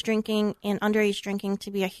binge drinking and underage drinking to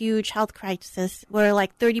be a huge health crisis, where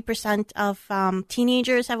like 30% of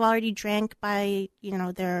teenagers have already drank by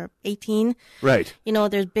they're 18. Right.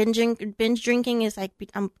 There's binge drinking is like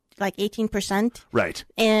 18%. Right.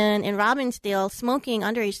 And in Robbinsdale,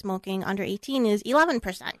 underage smoking under 18 is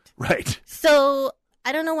 11%. Right. So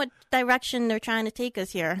I don't know what direction they're trying to take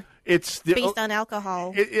us here. It's based on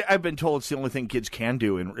alcohol. I've been told it's the only thing kids can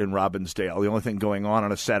do in Robbinsdale. The only thing going on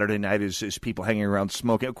a Saturday night is people hanging around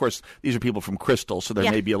smoking. Of course, these are people from Crystal, so there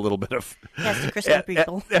may be a little bit of... Yes, the Crystal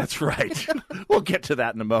people. That's right. We'll get to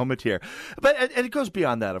that in a moment here. But and it goes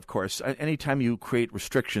beyond that, of course. Anytime you create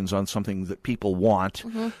restrictions on something that people want,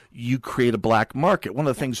 you create a black market. One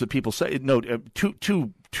of the things that people say...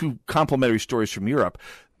 two complimentary stories from Europe.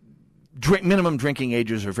 Minimum drinking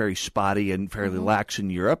ages are very spotty and fairly lax in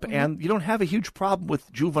Europe, and you don't have a huge problem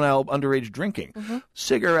with juvenile underage drinking.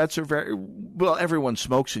 Cigarettes are everyone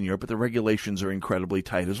smokes in Europe, but the regulations are incredibly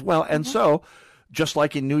tight as well. And so, just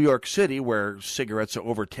like in New York City, where cigarettes are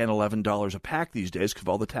over $10, $11 a pack these days because of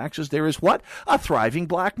all the taxes, there is what? A thriving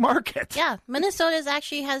black market. Yeah, Minnesota is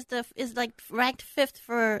ranked 5th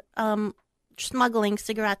for smuggling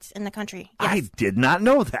cigarettes in the country. Yes. I did not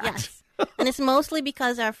know that. Yes. And it's mostly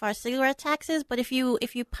because of our cigarette taxes. But if you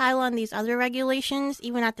pile on these other regulations,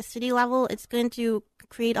 even at the city level, it's going to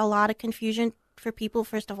create a lot of confusion for people,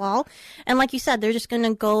 first of all. And like you said, they're just going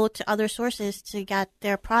to go to other sources to get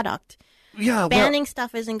their product. Yeah, banning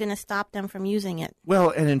stuff isn't going to stop them from using it.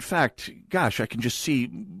 Well, and in fact, gosh, I can just see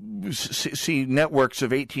networks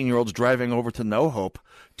of 18-year-olds driving over to New Hope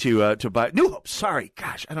to buy New Hope. Sorry,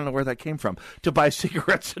 gosh, I don't know where that came from. To buy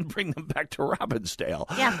cigarettes and bring them back to Robbinsdale.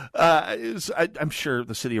 Yeah, I'm sure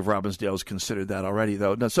the city of Robbinsdale has considered that already,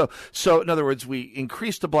 though. No, so in other words, we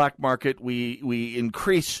increase the black market. We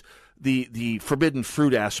increase the forbidden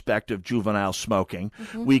fruit aspect of juvenile smoking.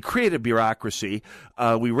 Mm-hmm. We create a bureaucracy.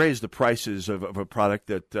 We raise the prices of a product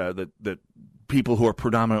that people who are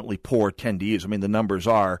predominantly poor tend to use. I mean, the numbers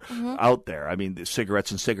are out there. I mean, the cigarettes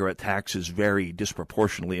and cigarette taxes very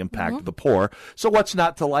disproportionately impact the poor. So what's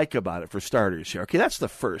not to like about it, for starters here? Okay, that's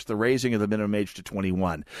the raising of the minimum age to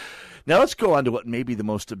 21. Now let's go on to what may be the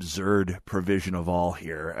most absurd provision of all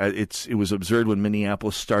here. It was absurd when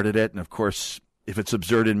Minneapolis started it, and of course, if it's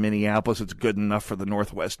absurd in Minneapolis, it's good enough for the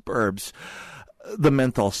Northwest burbs. The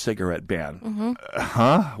menthol cigarette ban.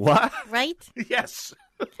 What? Right? Yes.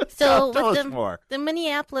 So Tell with us more. the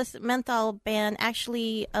Minneapolis menthol ban,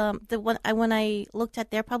 actually, when I looked at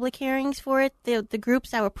their public hearings for it, the groups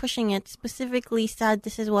that were pushing it specifically said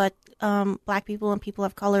this is what black people and people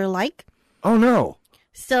of color like. Oh no!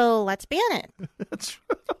 So let's ban it.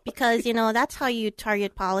 Because that's how you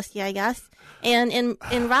target policy, I guess. And in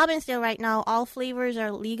Robbinsdale right now, all flavors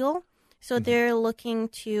are legal, so they're looking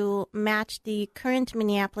to match the current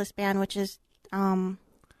Minneapolis ban, which is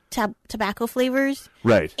tobacco flavors,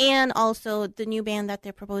 right? And also the new ban that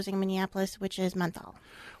they're proposing in Minneapolis, which is menthol.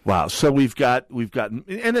 Wow. So we've got, and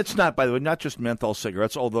it's not, by the way, not just menthol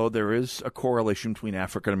cigarettes, although there is a correlation between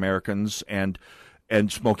African Americans and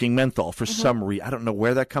smoking menthol for some reason. I don't know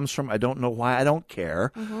where that comes from. I don't know why. I don't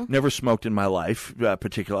care. Never smoked in my life,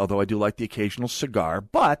 particularly, although I do like the occasional cigar.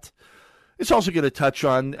 But it's also going to touch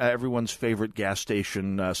on everyone's favorite gas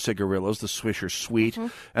station cigarillos, the Swisher Sweet,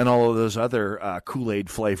 and all of those other Kool-Aid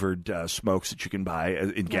flavored smokes that you can buy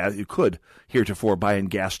in gas. You could heretofore buy in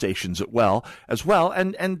gas stations as well.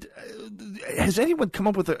 And has anyone come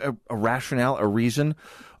up with a rationale, a reason,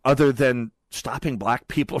 other than stopping black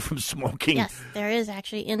people from smoking? Yes, there is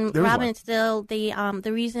actually. In Robbinsdale,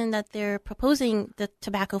 the reason that they're proposing the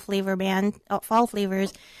tobacco flavor ban, fall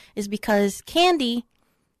flavors, is because candy,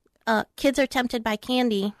 kids are tempted by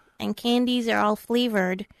candy, and candies are all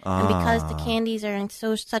flavored. And because the candies are in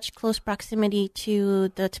such close proximity to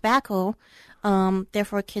the tobacco,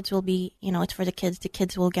 therefore kids will be, it's for the kids. The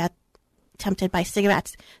kids will get tempted by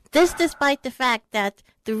cigarettes. This despite the fact that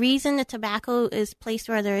the reason the tobacco is placed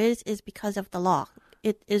where there is because of the law.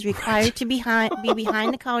 It is required to be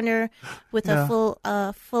behind the counter with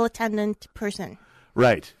a full attendant person.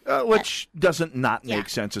 Right, which doesn't not make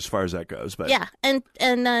sense as far as that goes. But yeah, and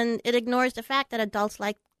then it ignores the fact that adults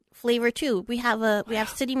like flavor too. We have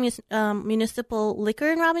city municipal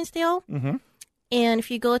liquor in Robbinsdale, and if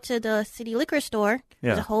you go to the city liquor store,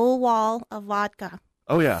 there's a whole wall of vodka.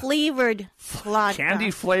 Oh yeah, flavored vodka,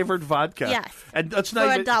 candy flavored vodka. Yes, and that's not for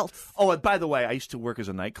even adults. Oh, and by the way, I used to work as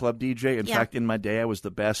a nightclub DJ. In fact, in my day, I was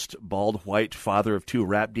the best bald white father of two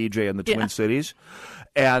rap DJ in the Twin Cities.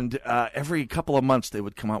 And every couple of months, they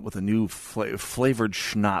would come out with a new flavored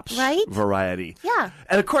schnapps variety. Yeah,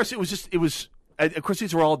 and of course, of course,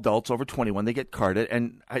 these are all adults over 21. They get carded,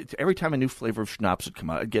 and every time a new flavor of schnapps would come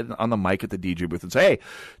out, I'd get on the mic at the DJ booth and say, "Hey,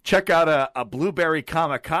 check out a blueberry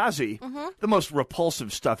kamikaze, the most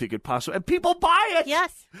repulsive stuff you could possibly." And people buy it.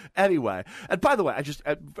 Yes. Anyway, and by the way,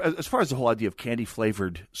 as far as the whole idea of candy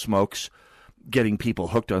flavored smokes getting people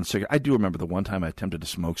hooked on cigarettes, I do remember the one time I attempted to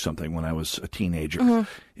smoke something when I was a teenager.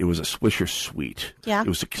 It was a Swisher Sweet. Yeah. It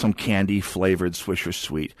was some candy flavored Swisher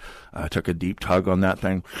Sweet. I took a deep tug on that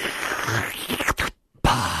thing.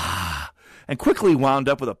 And quickly wound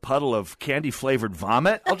up with a puddle of candy-flavored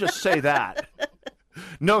vomit. I'll just say that.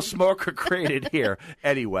 No smoker created here.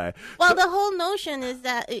 Anyway. Well, the whole notion is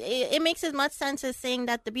that it makes as much sense as saying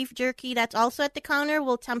that the beef jerky that's also at the counter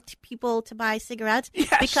will tempt people to buy cigarettes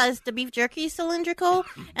because the beef jerky is cylindrical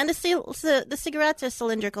and the cigarettes are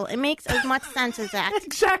cylindrical. It makes as much sense as that.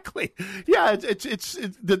 Exactly. Yeah, it's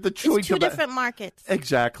the chewing It's two different markets.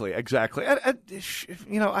 Exactly. And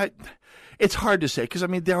it's hard to say because, I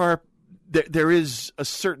mean, there is a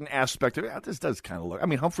certain aspect of it. This does kind of look. I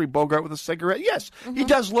mean, Humphrey Bogart with a cigarette. Yes, he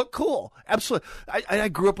does look cool. Absolutely. I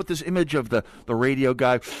grew up with this image of the radio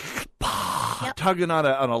guy tugging on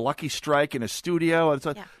a Lucky Strike in a studio, and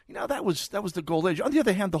so that was the gold age. On the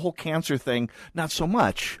other hand, the whole cancer thing, not so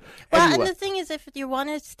much. Well, anyway. And the thing is, if you want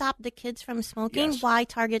to stop the kids from smoking, why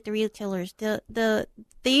target the retailers?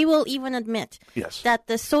 They will even admit that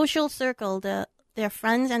the social circle, the their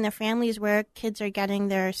friends and their families where kids are getting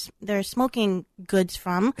their smoking goods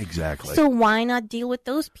from. Exactly. So why not deal with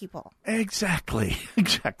those people? Exactly.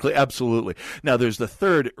 Absolutely. Now, there's the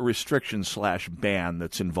third restriction/ban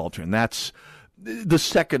that's involved here, and that's the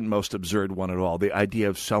second most absurd one at all. The idea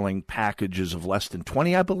of selling packages of less than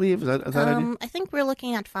 20, I believe. Is that idea? I think we're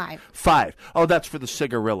looking at 5. 5. Oh, that's for the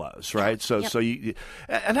cigarillas, right? So, Yep. so you,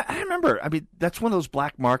 and I remember, I mean, that's one of those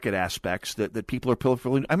black market aspects that people are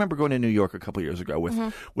proliferating. I remember going to New York a couple of years ago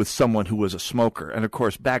with someone who was a smoker. And of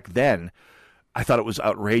course, back then, I thought it was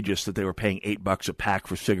outrageous that they were paying $8 a pack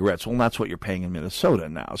for cigarettes. Well, that's what you're paying in Minnesota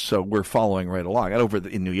now. So we're following right along. And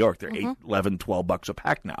in New York, they're $8, $11, $12 a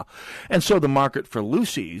pack now. And so the market for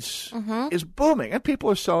Lucy's is booming. And people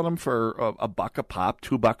are selling them for $1 a pop,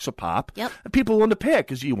 $2 a pop. Yep. And people want to pay it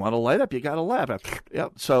because you want to light up, you got to light up.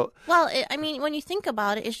 Yep. So, well, I mean, when you think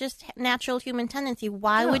about it, it's just natural human tendency.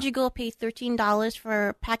 Why would you go pay $13 for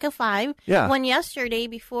a pack of 5 when yesterday,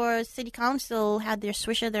 before City Council had their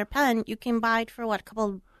swish of their pen, you can buy it for what, a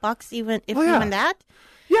couple bucks, even that?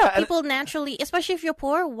 Yeah. People naturally, especially if you're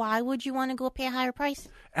poor, why would you want to go pay a higher price?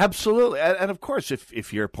 Absolutely. And of course,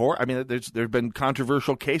 if you're poor, I mean, there have been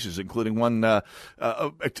controversial cases, including one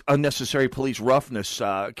unnecessary police roughness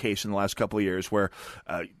case in the last couple of years where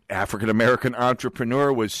African-American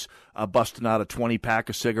entrepreneur was busting out a 20-pack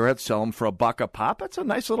of cigarettes, selling them for $1 a pop. That's a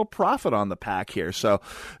nice little profit on the pack here. So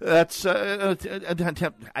that's and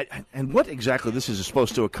what exactly this is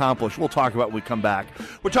supposed to accomplish, we'll talk about when we come back.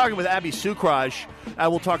 We're talking with Abby Sukraj.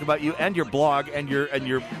 We'll talk about you and your blog and your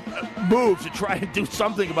moves to try and do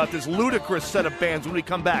something about this ludicrous set of bans when we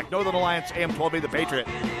come back. Northern Alliance, AM 1280, The Patriot.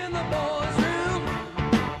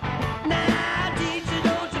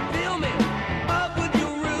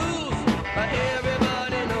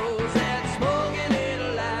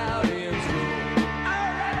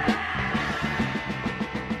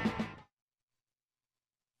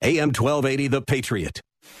 AM 1280, The Patriot.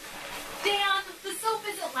 Dan, the soap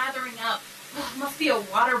isn't lathering up. Ugh, must be a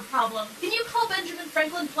water problem. Can you call Benjamin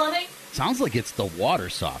Franklin Plumbing? Sounds like it's the water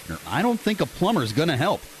softener. I don't think a plumber's going to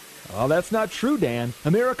help. Oh, that's not true, Dan.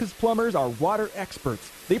 America's plumbers are water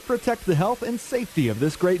experts. They protect the health and safety of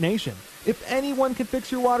this great nation. If anyone can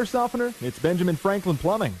fix your water softener, it's Benjamin Franklin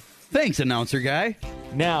Plumbing. Thanks, announcer guy.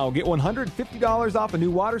 Now, get $150 off a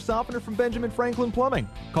new water softener from Benjamin Franklin Plumbing.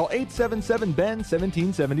 Call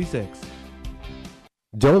 877-BEN-1776.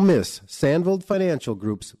 Don't miss Sandvold Financial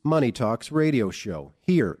Group's Money Talks radio show,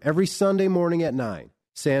 here every Sunday morning at 9.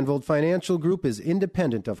 Sandvold Financial Group is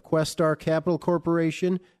independent of Questar Capital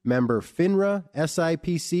Corporation, member FINRA,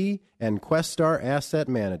 SIPC, and Questar Asset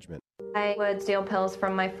Management. I would steal pills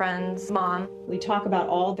from my friend's mom. We talk about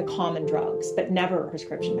all the common drugs, but never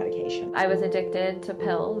prescription medication. I was addicted to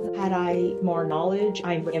pills. Had I more knowledge,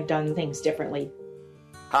 I would have done things differently.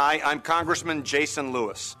 Hi, I'm Congressman Jason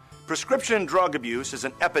Lewis. Prescription drug abuse is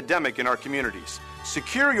an epidemic in our communities.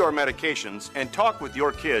 Secure your medications and talk with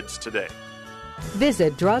your kids today.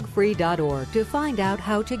 Visit drugfree.org to find out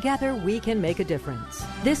how together we can make a difference.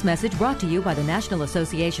 This message brought to you by the National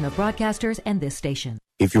Association of Broadcasters and this station.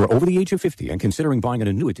 If you're over the age of 50 and considering buying an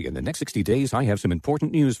annuity in the next 60 days, I have some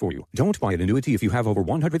important news for you. Don't buy an annuity if you have over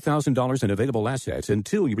 $100,000 in available assets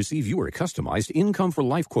until you receive your customized income for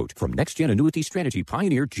life quote from next-gen annuity strategy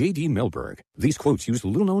pioneer J.D. Milberg. These quotes use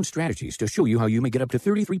little-known strategies to show you how you may get up to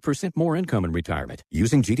 33% more income in retirement.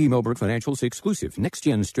 Using J.D. Milberg Financial's exclusive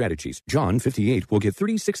next-gen strategies, John, 58, will get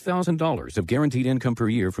 $36,000 of guaranteed income per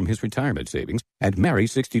year from his retirement savings, and Mary,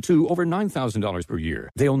 62, over $9,000 per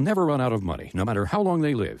year. They'll never run out of money, no matter how long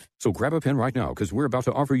they live. So grab a pen right now, because we're about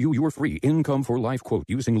to offer you your free income for life quote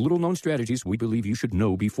using little-known strategies we believe you should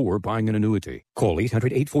know before buying an annuity. Call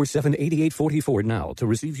 800-847-8844 now to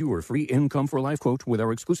receive your free income for life quote with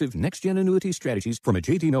our exclusive next-gen annuity strategies from a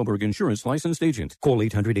J.D. Milberg Insurance licensed agent. Call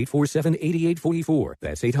 800-847-8844.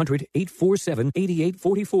 That's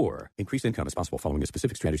 800-847-8844. Increased income is possible following a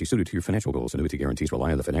specific strategy suited to your financial goals. Annuity guarantees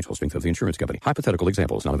rely on the financial strength of the insurance company. Hypothetical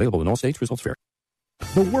examples not available in all states. Results vary.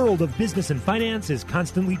 The world of business and finance is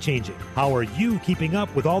constantly changing. How are you keeping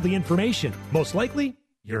up with all the information? Most likely,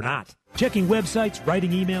 you're not. Checking websites, writing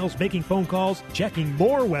emails, making phone calls, checking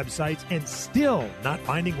more websites, and still not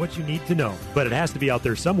finding what you need to know. But it has to be out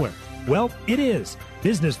there somewhere. Well, it is.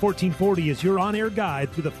 Business 1440 is your on-air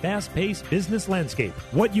guide through the fast-paced business landscape.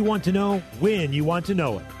 What you want to know, when you want to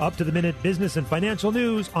know it. Up-to-the-minute business and financial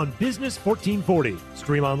news on Business 1440.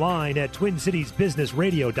 Stream online at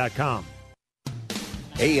TwinCitiesBusinessRadio.com.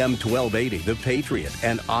 AM 1280, The Patriot,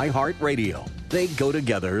 and iHeartRadio. They go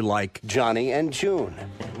together like Johnny and June.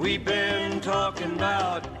 We've been talking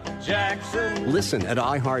about Jackson. Listen at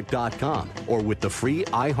iHeart.com or with the free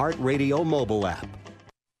iHeartRadio mobile app.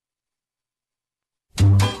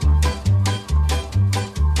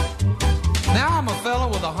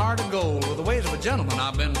 heart of gold. With the ways of a gentleman,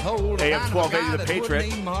 I've been told. AM 1280, The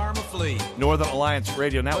Patriot. Northern Alliance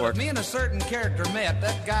Radio Network. But if me and a certain character met,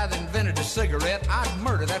 that guy that invented the cigarette, I'd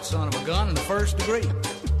murder that son of a gun in the first degree.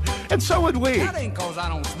 And so would we. That ain't cause I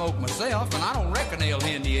don't smoke myself, and I don't reckon they'll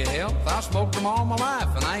hinder your health. I smoked them all my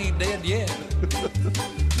life, and I ain't dead yet.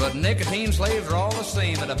 But nicotine slaves are all the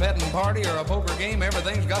same. At a betting party or a poker game,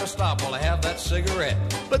 everything's got to stop while I have that cigarette.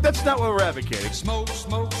 But that's not what we're advocating. Smoke,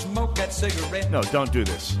 smoke, smoke that cigarette. No, don't do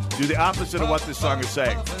this. Do the opposite of what this song is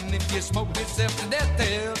saying. And if you smoke yourself to death,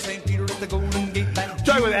 tell St. Peter at the Golden Gate Bank.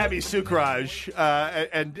 Talking with Abby Sukraj,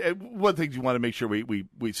 and one thing you want to make sure we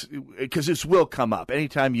because this will come up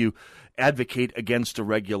anytime you advocate against a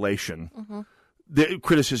regulation. Mm-hmm. The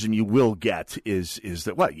criticism you will get is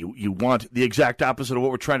that what you want the exact opposite of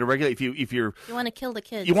what we're trying to regulate. If you want to kill the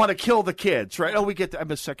kids, you want to kill the kids, right? Oh,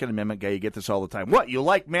 I'm a Second Amendment guy. You get this all the time. What, you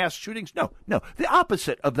like mass shootings? No, the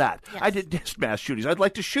opposite of that. Yes. I detest mass shootings. I'd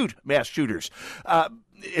like to shoot mass shooters.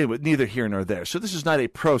 Anyway, neither here nor there. So this is not a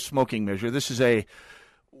pro-smoking measure. This is a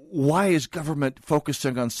why is government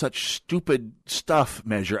focusing on such stupid stuff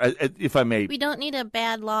measure, if I may? We don't need a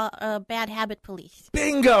bad habit police.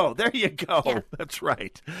 Bingo! There you go. Yeah. That's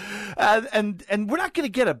right. And we're not going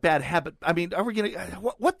to get a bad habit. I mean, are we going to?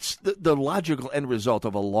 What's the logical end result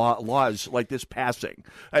of laws like this passing?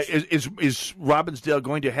 Is Robbinsdale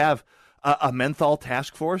going to have a menthol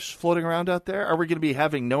task force floating around out there? Are we going to be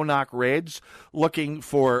having no-knock raids looking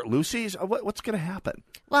for Lucy's? What's going to happen?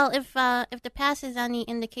 Well, if the pass is any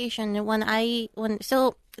indication,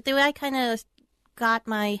 so the way I kind of got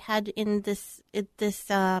my head in this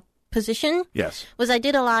position, yes, was I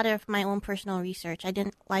did a lot of my own personal research. I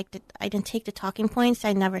didn't take the talking points.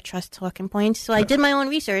 I never trust talking points, so I did my own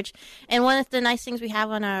research. And one of the nice things we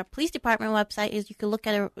have on our police department website is you can look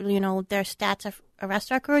at their stats of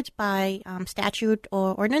arrest records by statute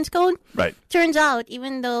or ordinance code. Right. Turns out,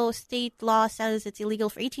 even though state law says it's illegal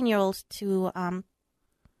for 18-year-olds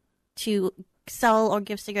to sell or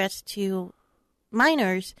give cigarettes to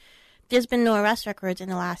minors, there's been no arrest records in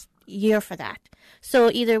the last year for that.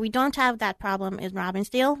 So either we don't have that problem in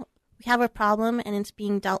Robbinsdale, we have a problem and it's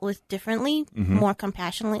being dealt with differently, more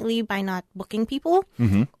compassionately by not booking people,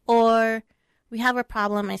 or we have a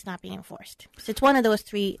problem and it's not being enforced. So it's one of those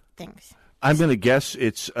three things. I'm going to guess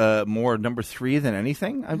it's more number 3 than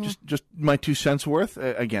anything. I'm just my 2 cents worth.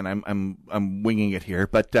 Again, I'm winging it here,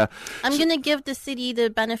 but I'm going to give the city the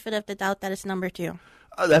benefit of the doubt that it's number 2.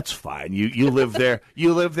 That's fine. You live there.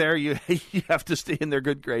 You live there. You have to stay in their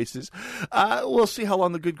good graces. We'll see how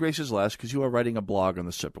long the good graces last because you are writing a blog on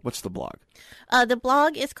the subject. What's the blog? The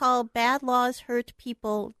blog is called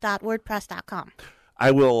badlawshurtpeople.wordpress.com. I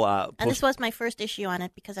will. And this was my first issue on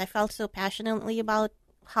it because I felt so passionately about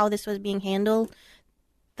how this was being handled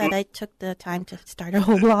that I took the time to start a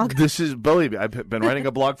whole blog. Believe me, I've been writing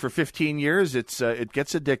a blog for 15 years. It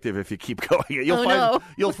gets addictive if you keep going.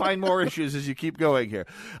 You'll find more issues as you keep going here.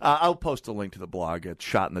 I'll post a link to the blog at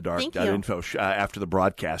shotinthedark.info after the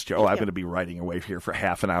broadcast. I'm going to be writing away here for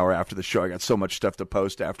half an hour after the show. I got so much stuff to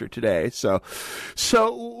post after today. So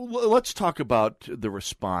let's talk about the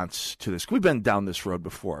response to this. We've been down this road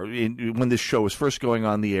before. When this show was first going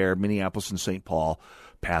on the air, Minneapolis and St. Paul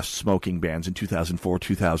passed smoking bans in 2004,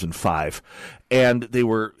 2005, and they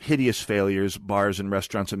were hideous failures. Bars and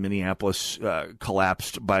restaurants in Minneapolis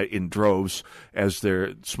collapsed in droves as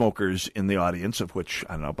their smokers in the audience, of which,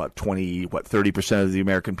 I don't know, about 30% of the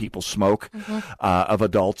American people smoke, of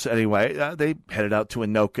adults anyway. They headed out to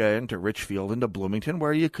Anoka and to Richfield and to Bloomington,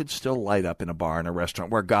 where you could still light up in a bar and a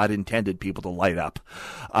restaurant, where God intended people to light up.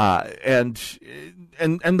 And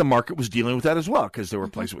the market was dealing with that as well, because there were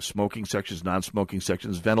places with smoking sections, non-smoking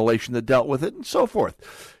sections, ventilation that dealt with it, and so forth.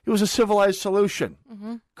 It was a civilized solution.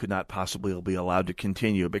 Could not possibly be allowed to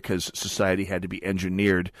continue because society had to be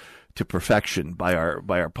engineered to perfection by our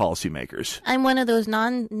policymakers. I'm one of those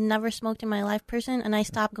never smoked in my life person, and I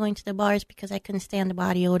stopped going to the bars because I couldn't stand the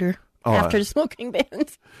body odor after the smoking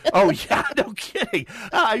bans. Oh yeah, no kidding.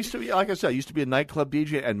 I used to be, like I said, a nightclub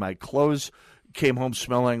DJ, and my clothes came home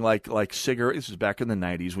smelling like cigarettes. This is back in the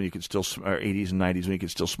 90s when you could still, or 80s and 90s when you could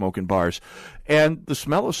still smoke in bars. And the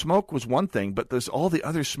smell of smoke was one thing, but there's all the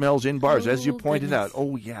other smells in bars, as you pointed out.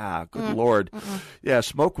 Oh, yeah, good Lord. Yeah,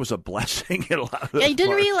 smoke was a blessing in a lot of those you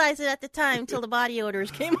didn't bars. realize it at the time until the body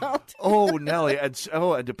odors came out. Oh, Nellie. And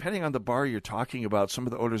depending on the bar you're talking about, some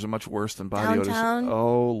of the odors are much worse than body Downtown. odors.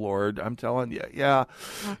 Oh, Lord, I'm telling you. Yeah.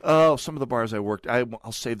 Oh, some of the bars I worked,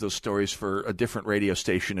 I'll save those stories for a different radio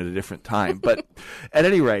station at a different time. But at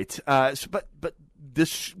any rate, but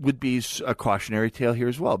this would be a cautionary tale here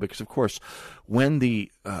as well, because of course, when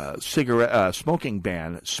the cigarette smoking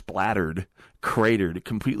ban splattered cratered. It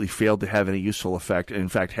completely failed to have any useful effect, and in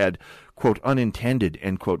fact had, quote, unintended,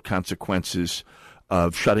 end quote, consequences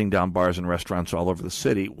of shutting down bars and restaurants all over the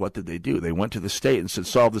city. What did they do? They went to the state and said,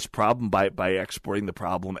 solve this problem by exporting the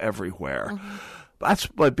problem everywhere. Mm-hmm. That's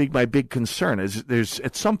my big concern is there's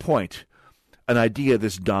at some point an idea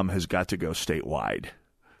this dumb has got to go statewide.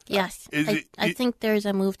 Yes. I think there's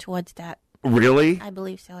a move towards that. Really? I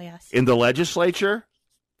believe so, yes. In the legislature?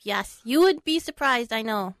 Yes. You would be surprised, I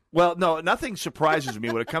know. Well, no, nothing surprises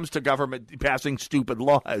me when it comes to government passing stupid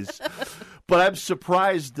laws. But I'm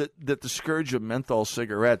surprised that the scourge of menthol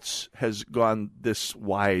cigarettes has gone this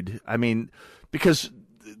wide. I mean, because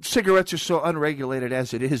cigarettes are so unregulated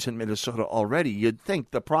as it is in Minnesota already, you'd think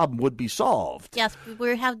the problem would be solved. Yes,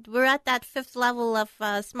 we're at that fifth level of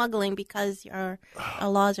smuggling because our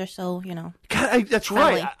laws are so, God, that's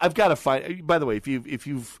friendly. right. I've got to find. By the way, if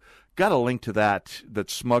you've got a link to that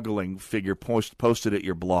smuggling figure posted at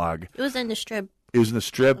your blog. It was in the Strib. It was in the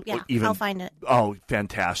Strib. Yeah, I'll find it. Oh,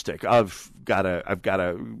 fantastic! I've got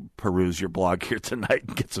to peruse your blog here tonight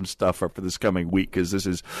and get some stuff up for this coming week because this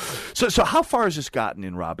is so. How far has this gotten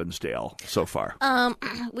in Robbinsdale so far?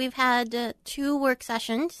 We've had 2 work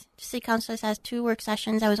sessions. City Council has 2 work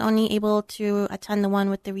sessions. I was only able to attend the one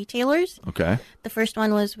with the retailers. Okay. The first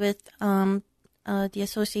one was with the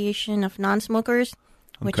Association of Non-Smokers,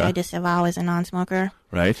 which I disavow as a non-smoker.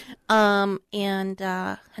 Right. And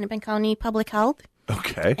Hennepin County Public Health.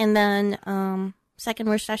 Okay. And then second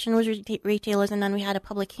work session was retailers, and then we had a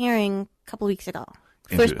public hearing a couple weeks ago.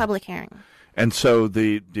 First public hearing. And so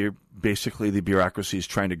basically the bureaucracy is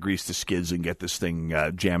trying to grease the skids and get this thing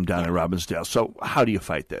jammed down in Robbinsdale. So how do you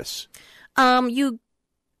fight this?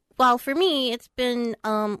 Well, for me, it's been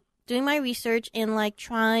doing my research and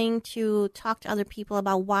trying to talk to other people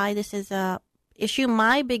about why this is a issue.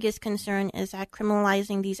 My biggest concern is that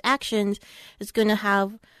criminalizing these actions is going to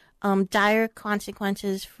have dire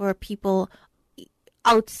consequences for people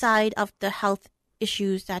outside of the health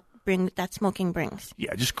issues that smoking brings.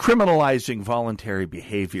 Yeah, just criminalizing voluntary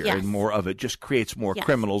behavior and more of it just creates more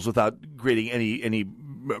criminals without creating any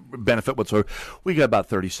benefit whatsoever. We got about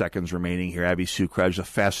 30 seconds remaining here. Abby Sue Kraj, a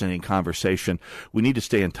fascinating conversation. We need to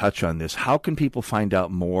stay in touch on this. How can people find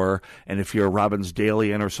out more? And if you're a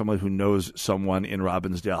Robbinsdalian or someone who knows someone in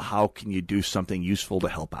Robbinsdale, how can you do something useful to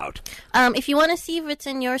help out? If you want to see if it's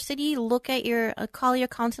in your city, call your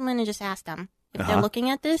councilman and just ask them. If they're looking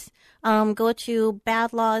at this, go to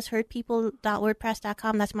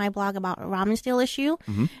badlawshurtpeople.wordpress.com. That's my blog about a Robbinsdale issue.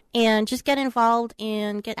 Mm-hmm. And just get involved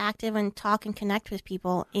and get active and talk and connect with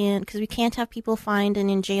people. And because we can't have people fined and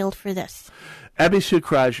in jailed for this. Abby Sue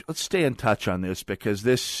Kraj, let's stay in touch on this because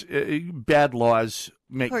this bad laws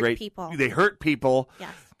make hurt people. They hurt people.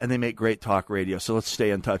 Yes. And they make great talk radio. So let's stay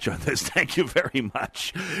in touch on this. Thank you very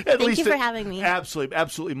much. Thank you for having me.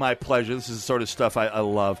 Absolutely my pleasure. This is the sort of stuff I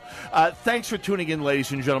love. Thanks for tuning in,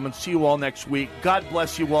 ladies and gentlemen. See you all next week. God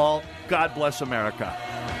bless you all. God bless America.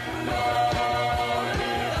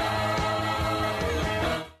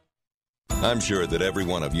 I'm sure that every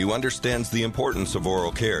one of you understands the importance of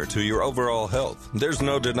oral care to your overall health. There's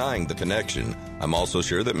no denying the connection. I'm also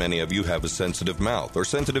sure that many of you have a sensitive mouth or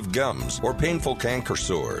sensitive gums or painful canker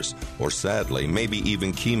sores or sadly maybe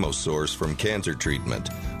even chemo sores from cancer treatment.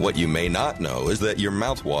 What you may not know is that your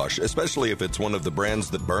mouthwash, especially if it's one of the brands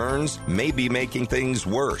that burns, may be making things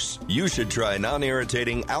worse. You should try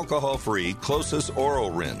non-irritating alcohol-free Closys Oral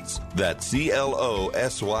Rinse. That's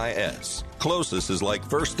CLOSYS. Closys is like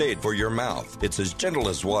first aid for your mouth. It's as gentle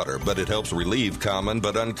as water, but it helps relieve common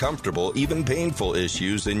but uncomfortable, even painful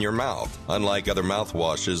issues in your mouth. Unlike other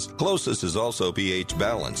mouthwashes, Closys is also pH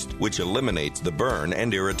balanced, which eliminates the burn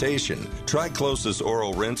and irritation. Try Closys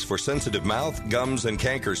Oral Rinse for sensitive mouth, gums, and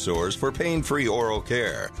canker sores for pain-free oral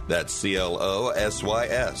care. That's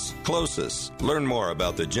CLOSYS. Closys. Learn more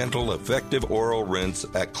about the gentle, effective oral rinse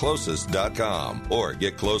at Closys.com or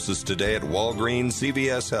get Closys today at Walgreens,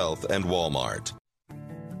 CVS Health, and Walmart.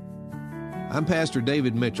 I'm Pastor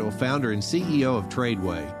David Mitchell, founder and CEO of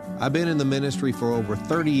Tradeway. I've been in the ministry for over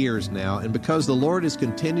 30 years now, and because the Lord has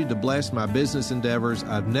continued to bless my business endeavors,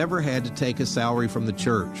 I've never had to take a salary from the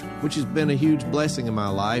church, which has been a huge blessing in my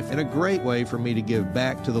life and a great way for me to give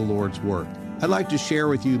back to the Lord's work. I'd like to share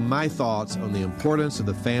with you my thoughts on the importance of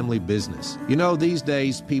the family business. You know, these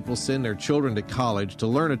days people send their children to college to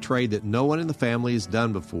learn a trade that no one in the family has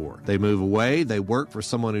done before. They move away, they work for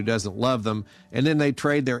someone who doesn't love them, and then they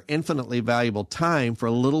trade their infinitely valuable time for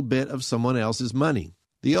a little bit of someone else's money.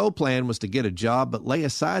 The old plan was to get a job but lay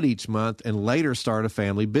aside each month and later start a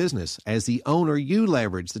family business. As the owner, you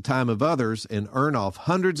leverage the time of others and earn off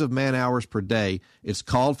hundreds of man-hours per day. It's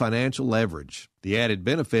called financial leverage. The added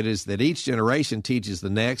benefit is that each generation teaches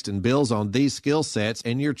the next and builds on these skill sets,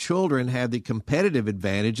 and your children have the competitive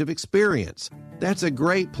advantage of experience. That's a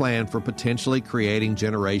great plan for potentially creating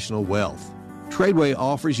generational wealth. Tradeway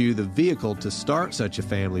offers you the vehicle to start such a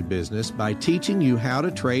family business by teaching you how to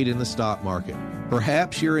trade in the stock market.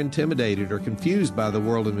 Perhaps you're intimidated or confused by the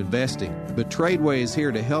world of investing, but Tradeway is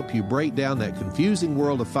here to help you break down that confusing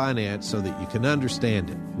world of finance so that you can understand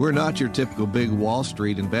it. We're not your typical big Wall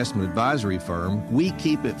Street investment advisory firm. We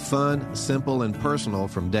keep it fun, simple, and personal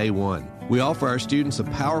from day one. We offer our students a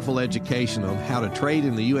powerful education on how to trade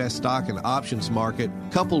in the U.S. stock and options market,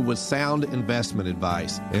 coupled with sound investment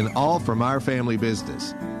advice, and all from our family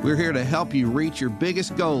business. We're here to help you reach your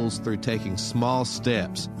biggest goals through taking small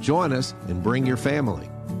steps. Join us and bring your family.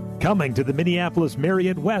 Coming to the Minneapolis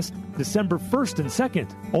Marriott West, December 1st and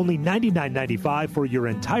 2nd. Only $99.95 for your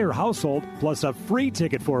entire household, plus a free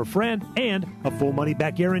ticket for a friend and a full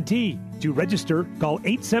money-back guarantee. To register, call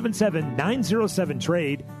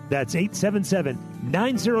 877-907-TRADE. That's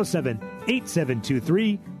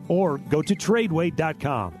 877-907-8723. Or go to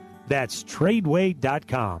Tradeway.com. That's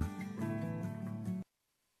Tradeway.com.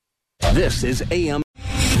 This is AM.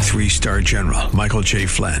 3-star General Michael J.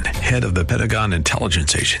 Flynn, head of the Pentagon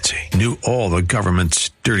Intelligence Agency, knew all the government's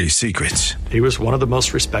dirty secrets. He was one of the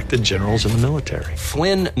most respected generals in the military.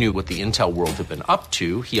 Flynn knew what the intel world had been up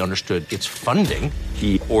to. He understood its funding.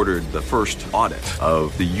 He ordered the first audit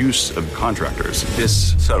of the use of contractors.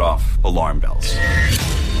 This set off alarm bells.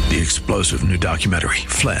 The explosive new documentary,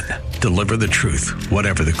 Flynn, Deliver the Truth,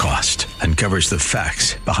 Whatever the Cost, uncovers the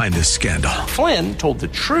facts behind this scandal. Flynn told the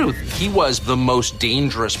truth. He was the most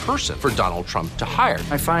dangerous person for Donald Trump to hire.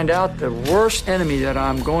 I find out the worst enemy that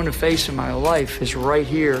I'm going to face in my life is right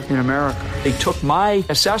here in America. They took my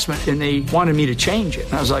assessment and they wanted me to change it.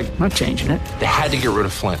 And I was like, I'm not changing it. They had to get rid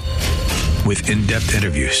of Flynn. With in-depth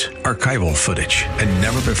interviews, archival footage, and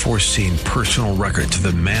never-before-seen personal records of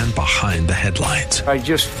the man behind the headlines. I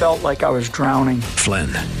just felt like I was drowning. Flynn,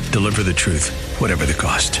 Deliver the Truth, Whatever the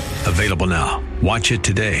Cost. Available now. Watch it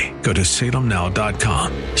today. Go to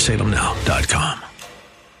salemnow.com. salemnow.com.